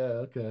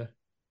 Yeah, okay.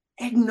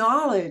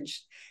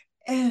 Acknowledged.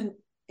 And,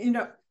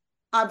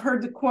 I've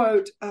heard the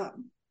quote,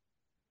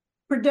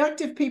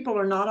 productive people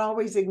are not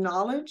always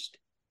acknowledged,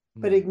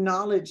 but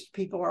acknowledged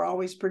people are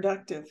always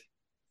productive.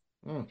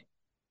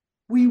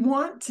 We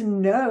want to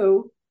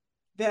know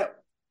that,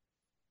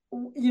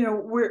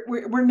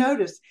 we're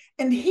noticed.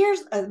 And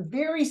here's a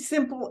very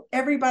simple,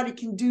 everybody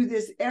can do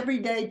this every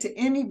day to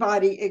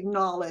anybody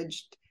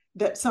acknowledged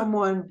that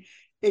someone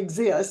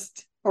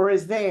exists or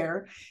is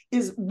there,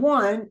 is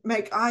one,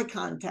 make eye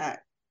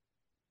contact.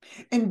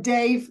 And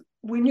Dave,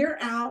 when you're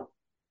out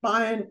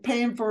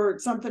paying for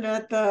something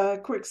at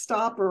the quick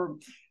stop or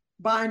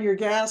buying your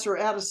gas or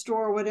at a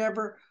store or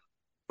whatever,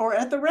 or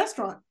at the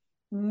restaurant,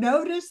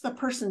 notice the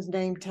person's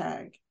name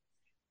tag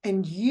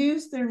and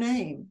use their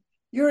name.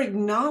 You're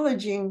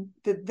acknowledging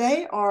that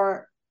they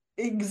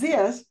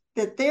exist,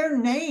 that their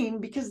name,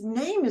 because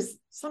name is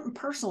something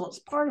personal. It's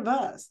part of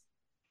us.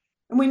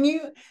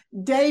 And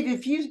Dave,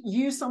 if you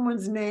use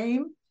someone's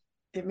name,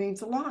 it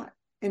means a lot.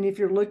 And if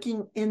you're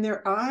looking in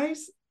their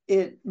eyes,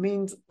 it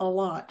means a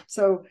lot.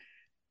 So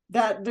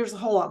there's a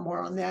whole lot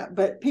more on that,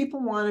 but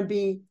people want to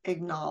be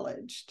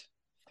acknowledged.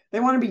 They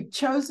want to be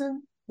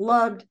chosen,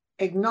 loved,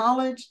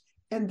 acknowledged.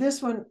 And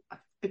this one,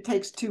 it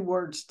takes 2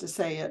 words to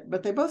say it,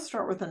 but they both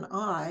start with an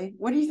I.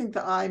 What do you think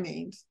the I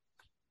means?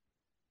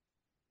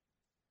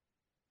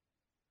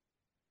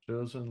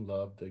 Chosen,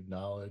 loved,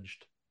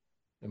 acknowledged,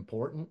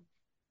 important.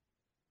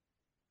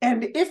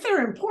 And if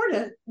they're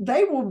important,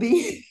 they will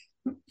be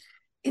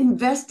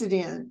invested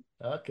in.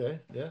 Okay,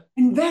 yeah.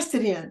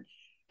 Invested in.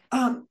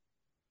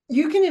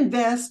 You can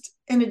invest,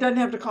 and it doesn't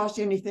have to cost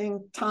you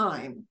anything,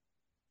 time.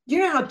 You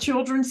know how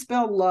children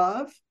spell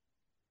love?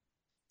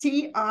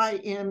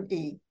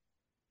 T-I-M-E.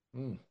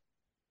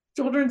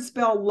 Children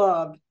spell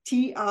love,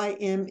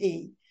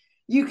 T-I-M-E.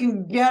 You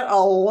can get a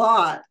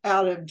lot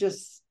out of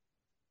just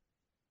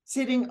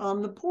sitting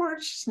on the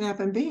porch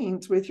snapping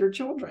beans with your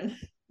children.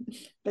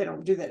 They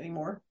don't do that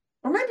anymore.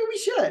 Or maybe we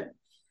should.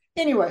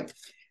 Anyway,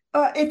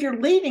 if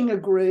you're leading a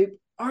group,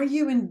 are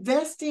you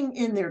investing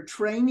in their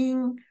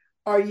training?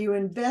 Are you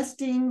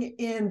investing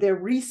in their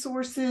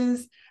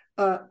resources?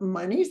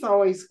 Money's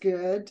always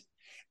good.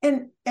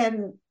 And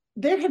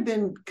there have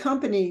been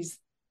companies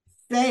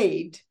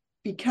saved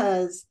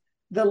because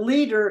the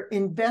leader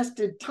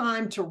invested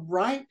time to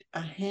write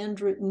a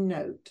handwritten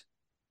note.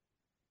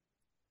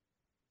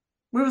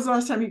 When was the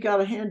last time you got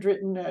a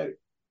handwritten note?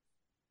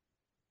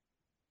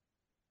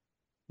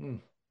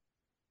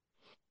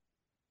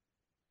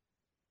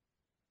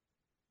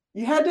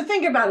 You had to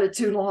think about it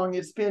too long.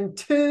 It's been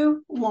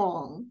too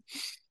long.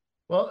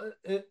 Well,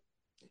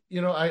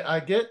 I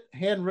get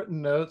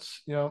handwritten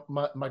notes.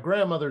 My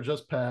grandmother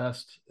just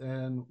passed,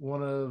 and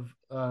one of,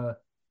 I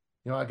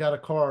got a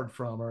card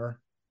from her.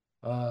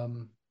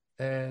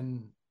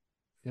 And,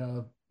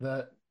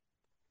 that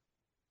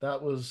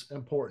was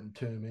important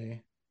to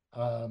me.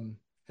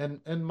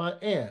 And my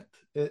aunt,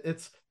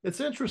 it's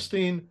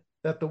interesting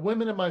that the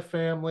women in my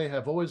family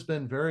have always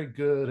been very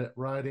good at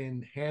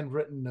writing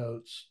handwritten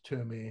notes to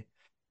me.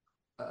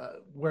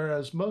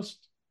 Whereas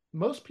most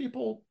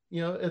people,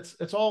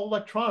 it's all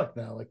electronic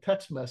now, like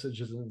text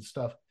messages and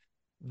stuff.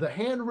 The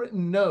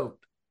handwritten note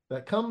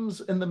that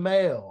comes in the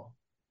mail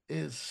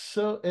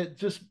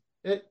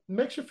it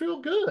makes you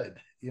feel good,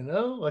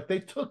 like they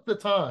took the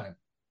time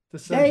to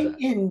send that.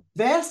 They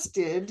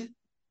invested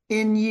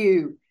in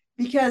you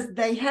because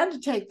they had to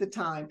take the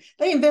time.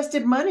 They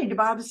invested money to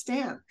buy the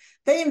stamp.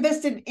 They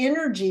invested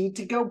energy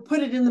to go put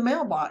it in the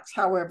mailbox,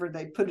 however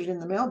they put it in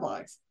the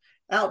mailbox,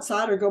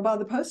 outside or go by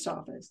the post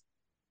office.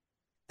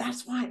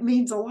 that's why it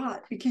means a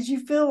lot, because you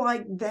feel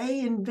like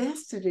they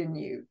invested in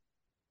you.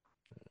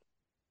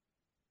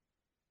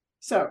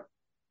 So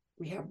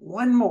we have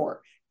one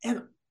more.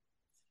 And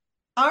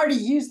I already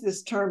used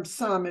this term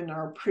some in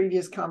our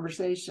previous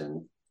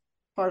conversation,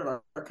 part of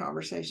our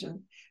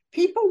conversation.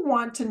 People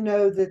want to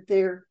know that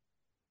they're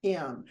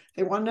in.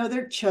 They want to know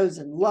they're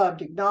chosen,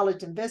 loved,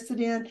 acknowledged, invested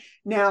in.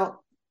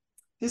 Now,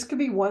 this could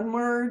be one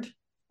word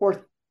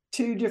or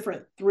two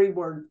different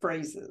three-word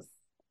phrases.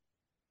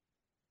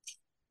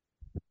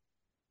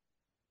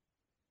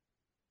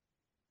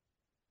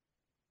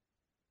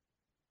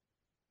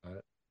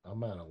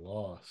 I'm at a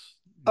loss.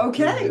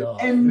 Okay,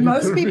 and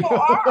most people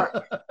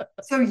are.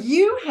 So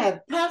you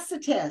have passed the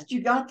test.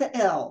 You got the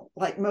L.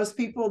 Like most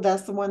people,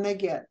 that's the one they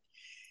get.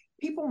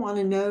 People want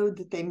to know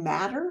that they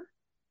matter.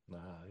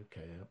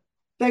 Okay.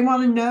 They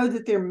want to know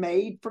that they're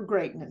made for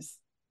greatness.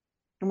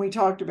 And we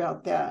talked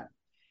about that.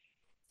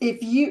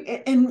 If you,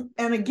 and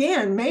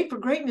again, made for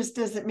greatness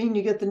doesn't mean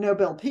you get the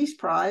Nobel Peace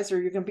Prize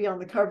or you're going to be on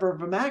the cover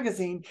of a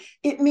magazine.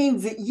 It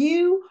means that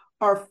you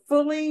are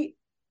fully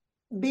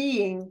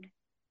being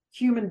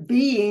human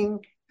being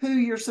who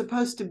you're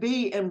supposed to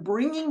be and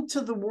bringing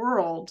to the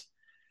world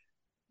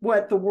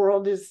what the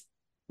world is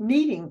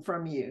needing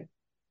from you.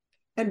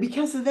 And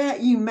because of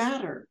that, you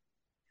matter.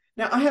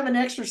 Now, I have an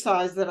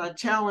exercise that I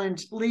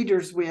challenge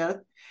leaders with.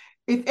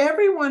 If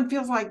everyone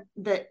feels like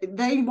that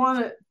they want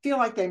to feel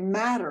like they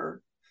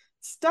matter,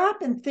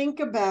 stop and think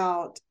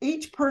about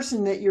each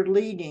person that you're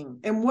leading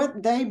and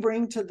what they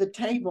bring to the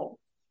table.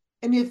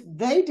 And if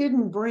they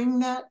didn't bring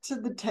that to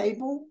the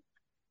table,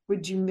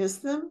 would you miss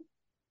them?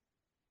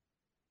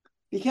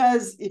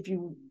 Because if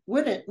you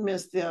wouldn't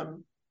miss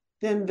them,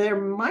 then they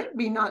might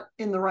be not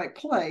in the right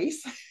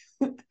place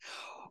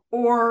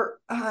or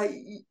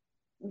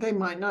they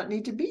might not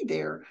need to be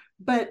there.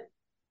 But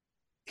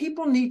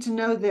people need to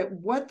know that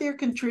what they're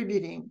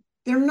contributing,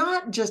 they're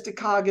not just a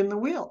cog in the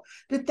wheel,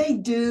 that they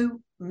do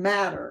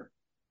matter,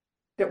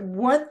 that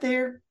what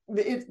they're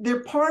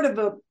part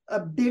of a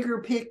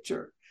bigger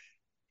picture,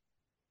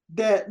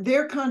 that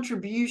their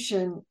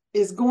contribution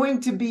is going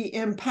to be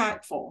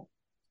impactful,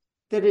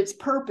 that it's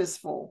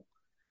purposeful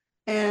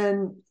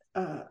and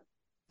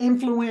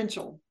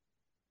influential.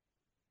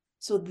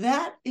 So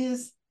that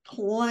is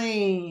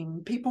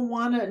claim. People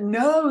want to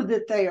know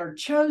that they are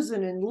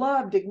chosen and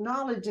loved,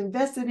 acknowledged,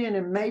 invested in,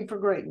 and made for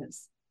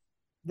greatness.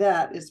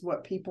 That is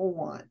what people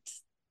want.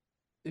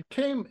 It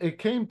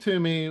came to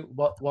me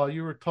while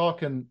you were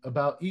talking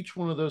about each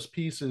one of those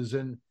pieces,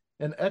 and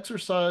an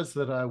exercise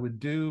that I would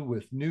do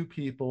with new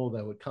people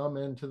that would come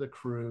into the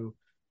crew,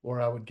 or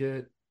I would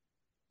get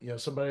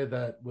somebody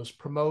that was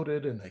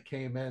promoted and they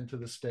came into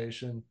the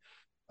station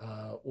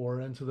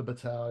or into the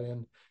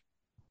battalion.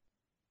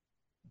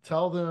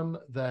 Tell them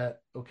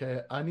that,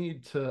 okay, I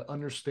need to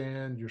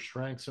understand your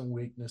strengths and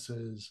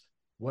weaknesses.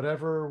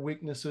 Whatever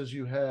weaknesses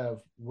you have,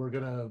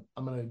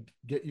 I'm gonna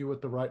get you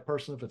with the right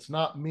person. If it's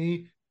not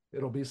me,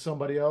 it'll be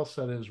somebody else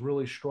that is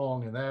really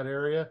strong in that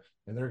area,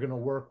 and they're gonna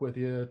work with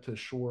you to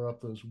shore up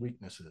those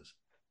weaknesses.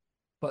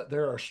 But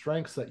there are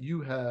strengths that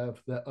you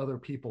have that other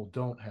people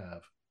don't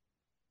have.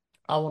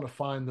 I want to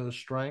find those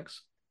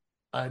strengths.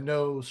 I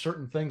know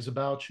certain things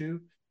about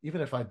you.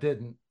 Even if I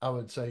didn't, I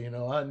would say,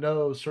 I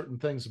know certain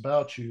things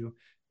about you,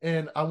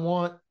 and I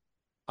want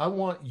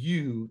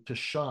you to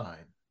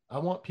shine. I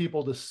want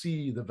people to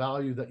see the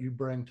value that you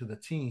bring to the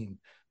team.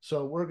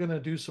 So we're going to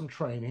do some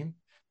training,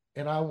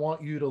 and I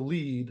want you to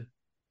lead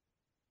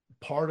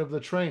part of the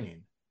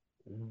training.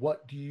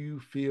 What do you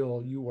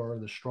feel you are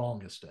the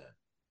strongest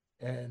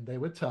in? And they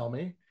would tell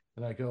me,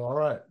 and I go, all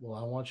right,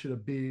 well, I want you to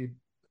be,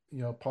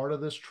 part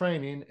of this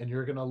training, and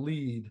you're going to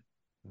lead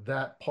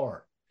that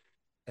part.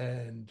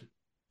 And,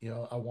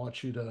 I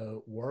want you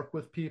to work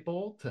with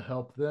people to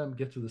help them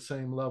get to the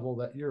same level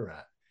that you're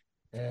at.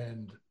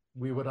 And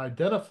we would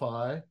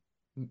identify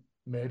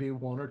maybe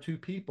one or two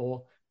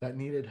people that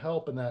needed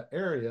help in that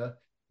area,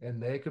 and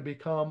they could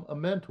become a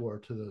mentor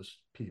to those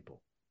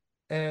people.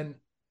 And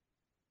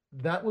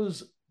that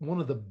was one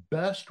of the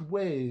best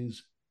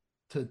ways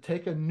to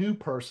take a new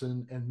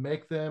person and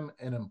make them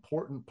an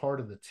important part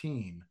of the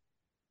team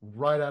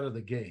right out of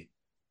the gate.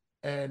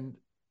 And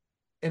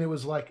it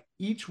was like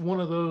each one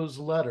of those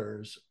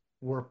letters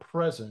were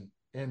present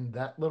in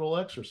that little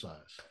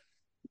exercise.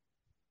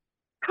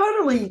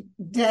 Totally,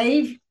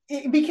 Dave,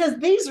 because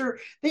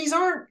these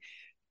aren't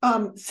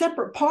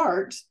separate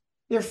parts.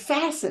 They're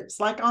facets,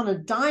 like on a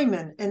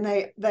diamond, and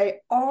they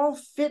all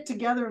fit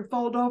together and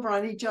fold over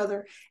on each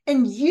other.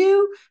 And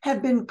you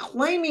have been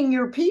claiming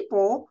your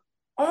people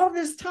all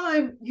this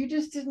time. You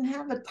just didn't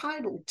have a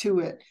title to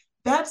it.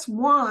 That's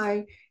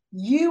why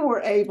you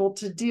were able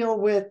to deal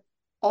with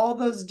all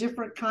those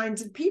different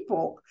kinds of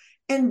people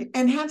and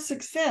have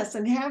success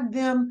and have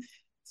them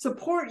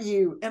support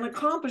you and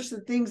accomplish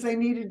the things they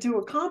needed to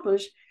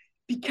accomplish,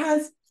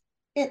 because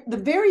the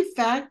very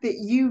fact that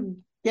you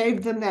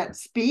gave them that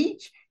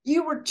speech,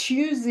 you were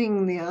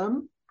choosing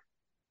them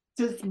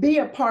to be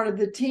a part of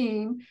the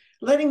team,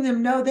 letting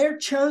them know they're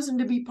chosen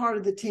to be part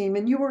of the team,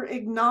 and you were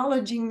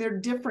acknowledging their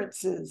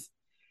differences.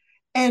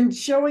 and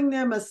showing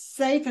them a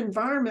safe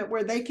environment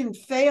where they can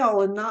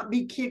fail and not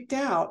be kicked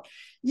out.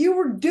 You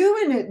were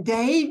doing it,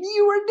 Dave.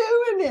 You were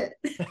doing it.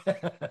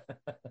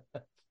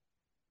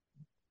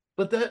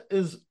 But that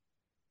is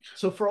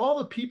so for all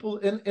the people,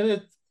 and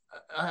it,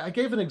 I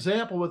gave an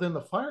example within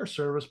the fire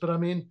service, but I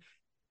mean,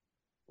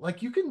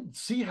 like you can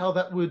see how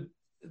that would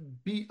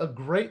be a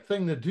great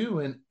thing to do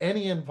in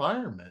any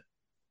environment.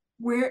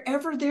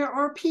 Wherever there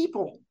are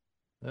people.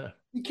 Yeah.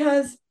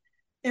 Because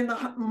in the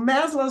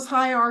Maslow's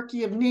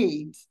hierarchy of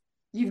needs,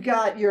 you've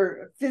got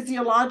your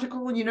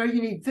physiological, you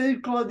need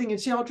food, clothing, and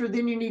shelter.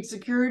 Then you need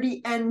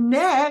security. And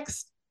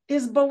next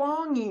is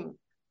belonging.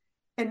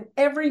 And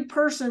every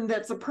person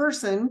that's a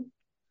person,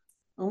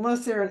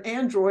 unless they're an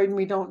android and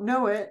we don't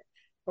know it,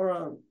 or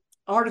an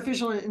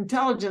artificial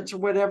intelligence or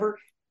whatever,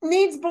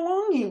 needs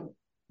belonging.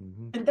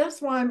 Mm-hmm. And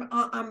that's why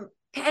I'm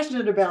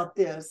passionate about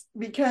this,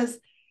 because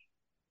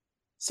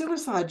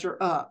suicides are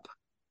up,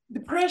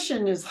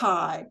 depression is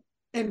high,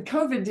 and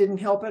COVID didn't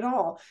help at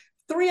all.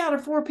 3 out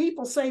of 4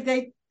 people say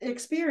they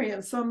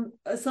experience some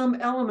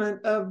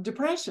element of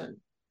depression.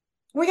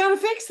 We got to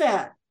fix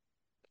that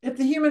if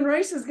the human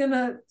race is going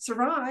to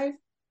survive.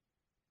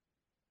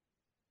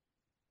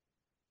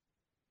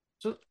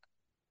 So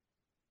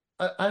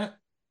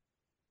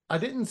I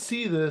didn't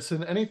see this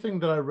in anything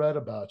that I read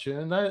about you,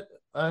 and I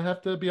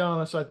have to be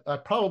honest, I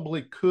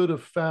probably could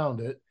have found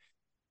it,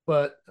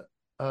 but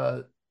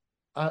I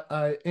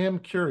am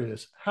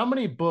curious. How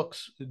many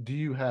books do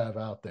you have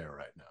out there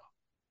right now?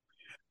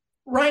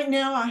 Right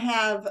now, I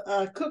have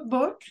a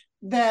cookbook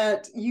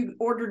that you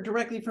ordered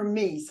directly from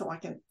me, so I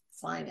can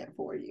sign it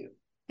for you.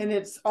 And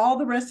it's all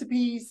the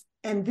recipes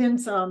and then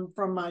some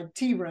from my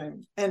tea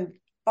room, and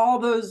all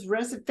those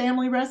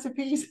family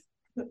recipes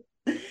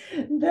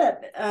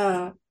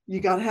that you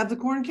got to have the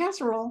corn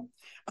casserole.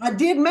 I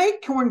did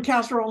make corn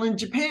casserole in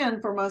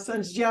Japan for my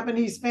son's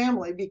Japanese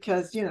family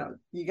because,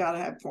 you got to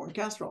have corn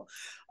casserole.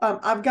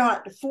 I've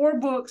got 4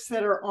 books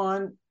that are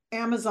on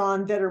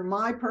Amazon that are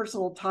my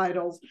personal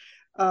titles.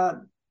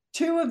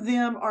 2 of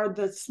them are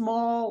the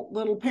small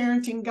little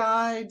parenting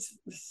guides,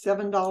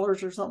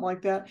 $7 or something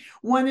like that.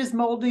 One is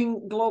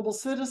Molding Global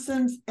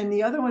Citizens, and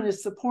the other one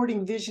is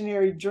Supporting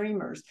Visionary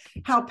Dreamers,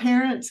 how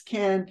parents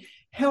can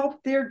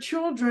help their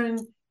children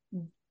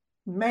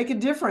make a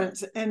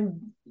difference and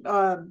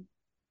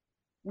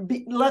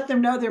let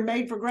them know they're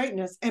made for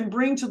greatness and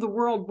bring to the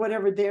world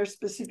whatever their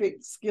specific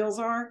skills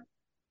are.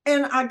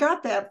 And I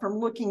got that from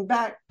looking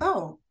back.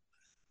 Oh,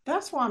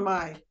 that's why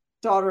my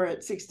daughter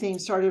at 16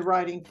 started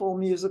writing full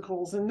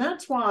musicals. And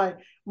that's why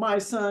my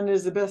son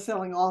is a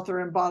best-selling author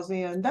in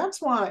Bosnia. And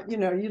that's why,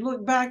 you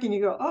look back and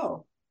you go,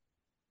 oh,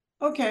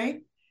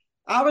 okay.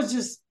 I was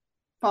just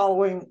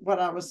following what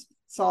I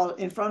saw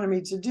in front of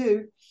me to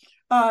do.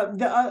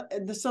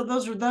 So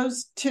those are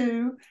those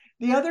 2.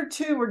 The other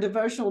 2 are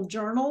devotional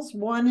journals.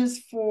 One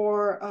is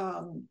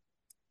for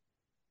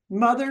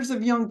mothers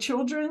of young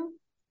children.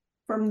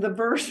 From the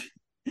verse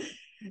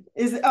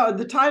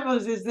the title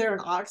is there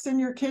an ox in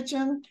your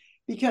kitchen?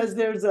 Because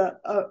there's a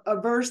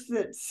verse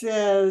that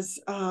says,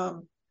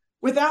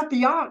 without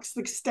the ox,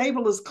 the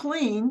stable is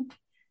clean,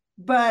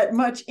 but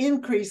much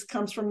increase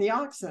comes from the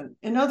oxen.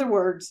 In other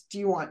words, do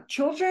you want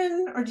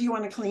children or do you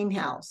want a clean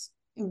house?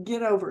 And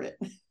get over it.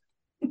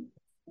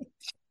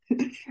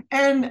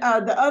 And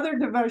the other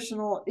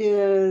devotional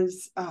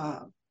is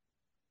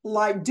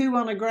like Dew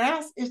on the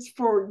Grass. It's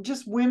for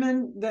just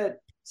women that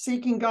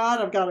seeking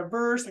God. I've got a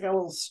verse, I got a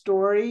little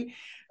story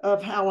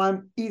of how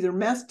I'm either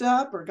messed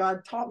up or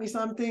God taught me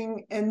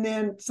something, and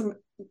then some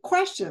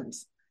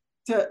questions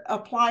to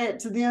apply it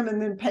to them,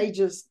 and then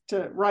pages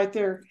to write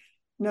their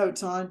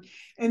notes on.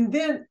 And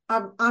then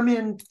I'm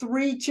in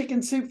 3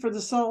 Chicken Soup for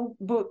the Soul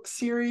book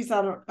series.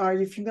 Are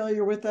you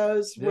familiar with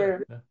those? Yeah,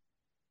 where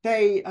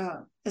they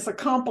it's a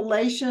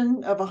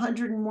compilation of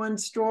 101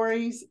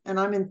 stories, and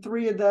I'm in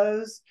 3 of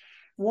those.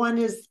 One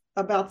is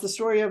about the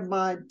story of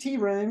my tea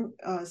room,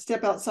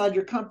 Step Outside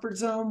Your Comfort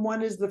Zone.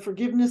 One is The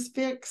Forgiveness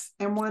Fix,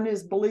 and one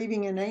is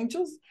Believing in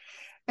Angels.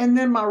 And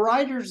then my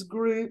writers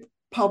group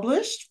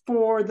published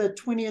for the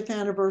 20th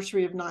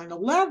anniversary of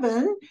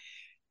 9/11,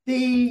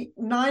 the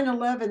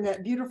 9/11,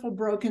 that beautiful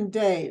broken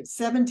day.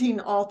 17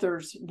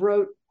 authors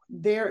wrote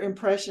their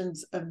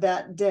impressions of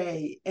that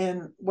day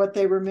and what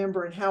they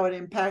remember and how it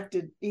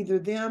impacted either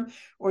them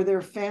or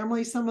their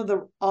family. Some of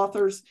the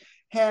authors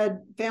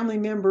had family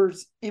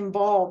members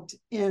involved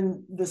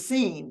in the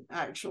scene,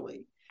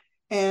 actually.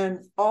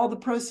 And all the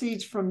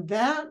proceeds from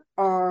that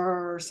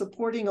are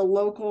supporting a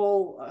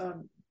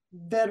local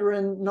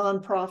veteran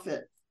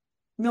nonprofit,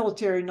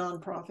 military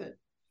nonprofit.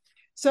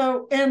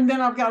 So, and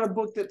then I've got a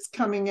book that's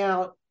coming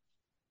out.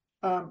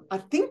 I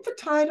think the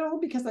title,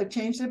 because I've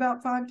changed it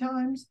about 5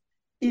 times,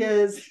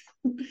 is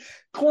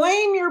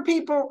Claim Your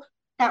People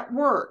at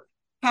Work: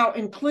 How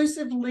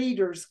Inclusive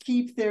Leaders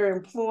Keep Their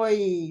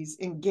Employees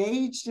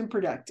Engaged and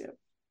Productive.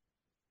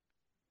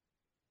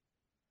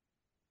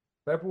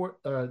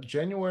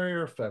 January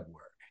or February.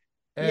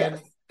 And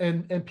yes.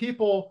 And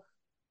people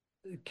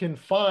can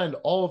find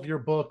all of your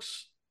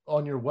books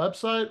on your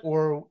website,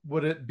 or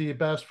would it be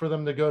best for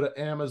them to go to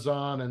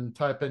Amazon and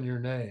type in your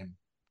name?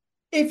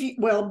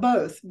 Well,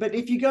 both, but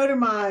if you go to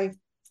my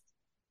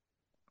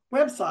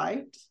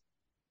website,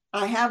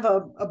 I have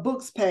a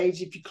books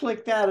page. If you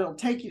click that, it'll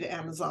take you to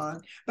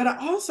Amazon. But I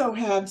also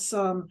have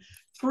some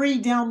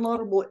free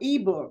downloadable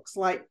ebooks,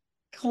 like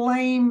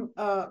Claim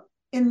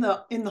in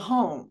the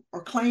Home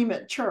or Claim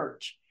at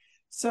Church.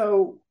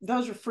 So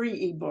those are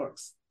free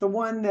ebooks. The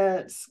one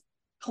that's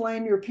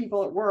Claim Your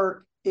People at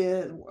Work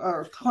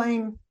or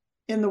Claim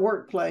in the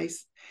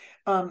Workplace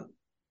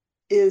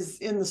is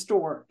in the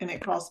store, and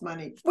it costs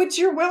money, which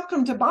you're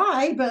welcome to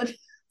buy, but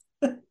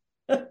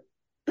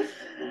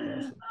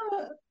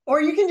or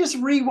you can just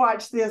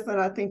rewatch this, and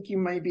I think you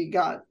maybe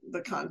got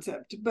the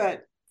concept.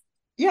 But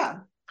yeah,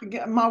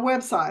 my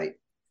website,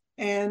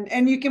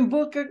 and you can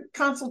book a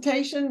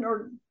consultation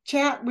or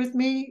chat with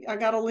me. I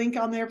got a link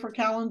on there for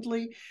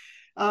Calendly.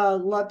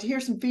 Love to hear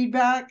some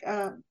feedback.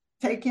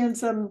 Take in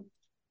some,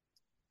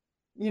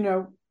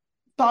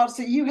 thoughts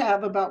that you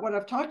have about what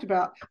I've talked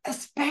about,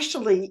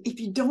 especially if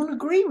you don't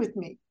agree with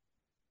me.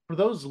 For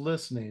those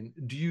listening,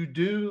 do you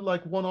do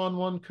like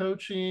one-on-one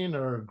coaching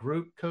or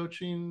group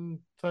coaching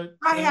type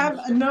I things? have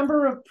a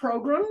number of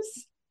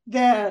programs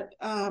that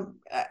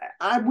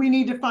we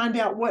need to find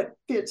out what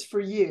fits for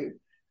you.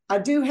 I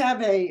do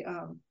have a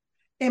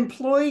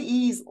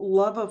employees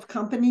love of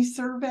company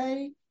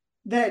survey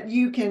that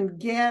you can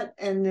get,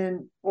 and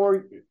then,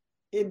 or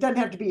it doesn't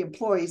have to be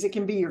employees, it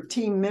can be your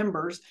team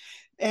members,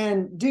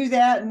 and do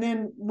that. And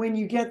then when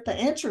you get the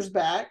answers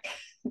back,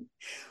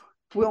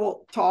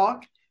 we'll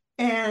talk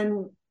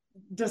and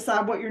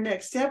decide what your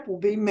next step will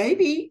be.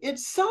 Maybe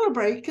it's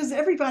celebrate because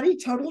everybody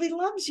totally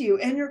loves you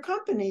and your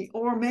company,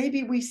 or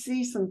maybe we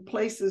see some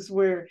places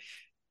where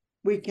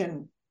we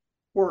can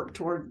work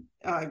toward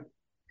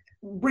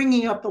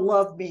bringing up the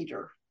love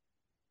meter.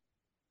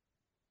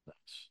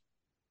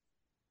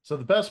 So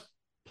the best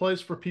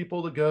place for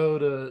people to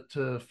go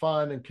to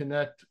find and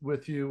connect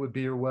with you would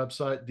be your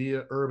website,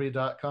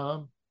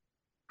 deairby.com.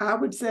 I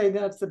would say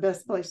that's the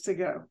best place to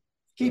go.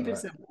 Keep it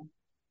simple.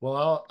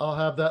 Well, I'll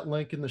have that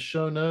link in the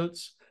show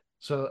notes.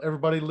 So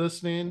everybody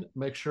listening,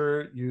 make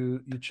sure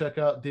you check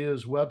out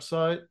Dea's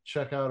website,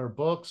 check out her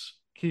books,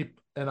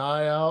 keep an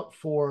eye out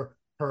for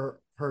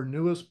her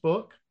newest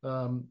book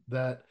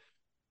that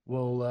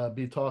will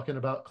be talking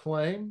about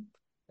claim,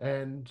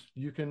 and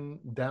you can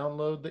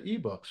download the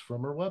ebooks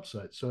from her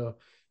website. So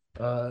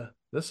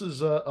this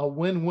is a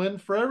win-win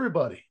for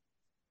everybody.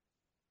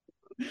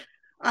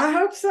 I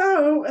hope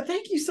so.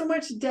 Thank you so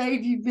much,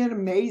 Dave. You've been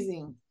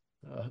amazing.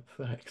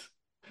 Thanks.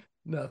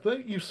 No,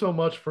 thank you so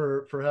much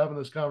for having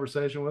this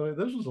conversation with me.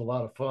 This was a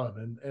lot of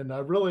fun, and I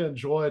really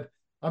enjoyed.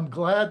 I'm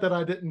glad that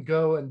I didn't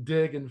go and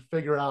dig and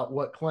figure out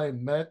what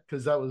claim meant,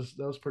 because that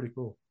was pretty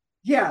cool.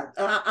 Yeah,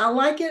 I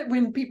like it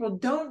when people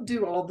don't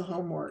do all the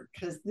homework,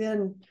 because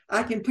then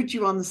I can put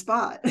you on the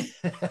spot.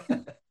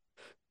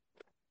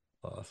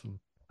 Awesome.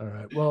 All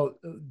right. Well,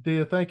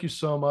 Dea, thank you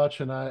so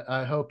much, and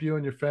I hope you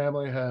and your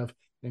family have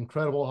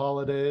incredible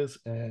holidays,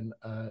 and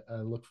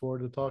I look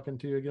forward to talking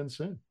to you again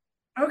soon.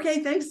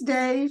 Okay, thanks,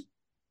 Dave.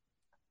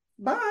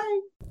 Bye.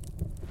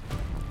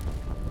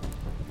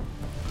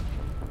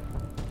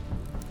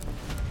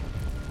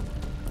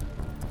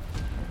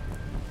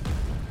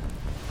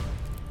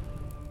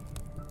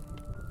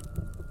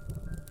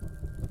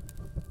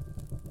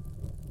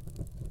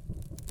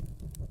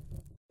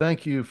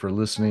 Thank you for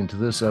listening to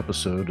this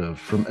episode of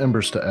From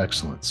Embers to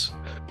Excellence.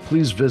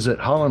 Please visit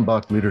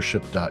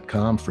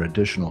hollenbachleadership.com for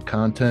additional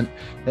content,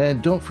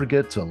 and don't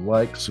forget to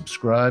like,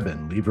 subscribe,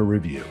 and leave a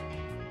review.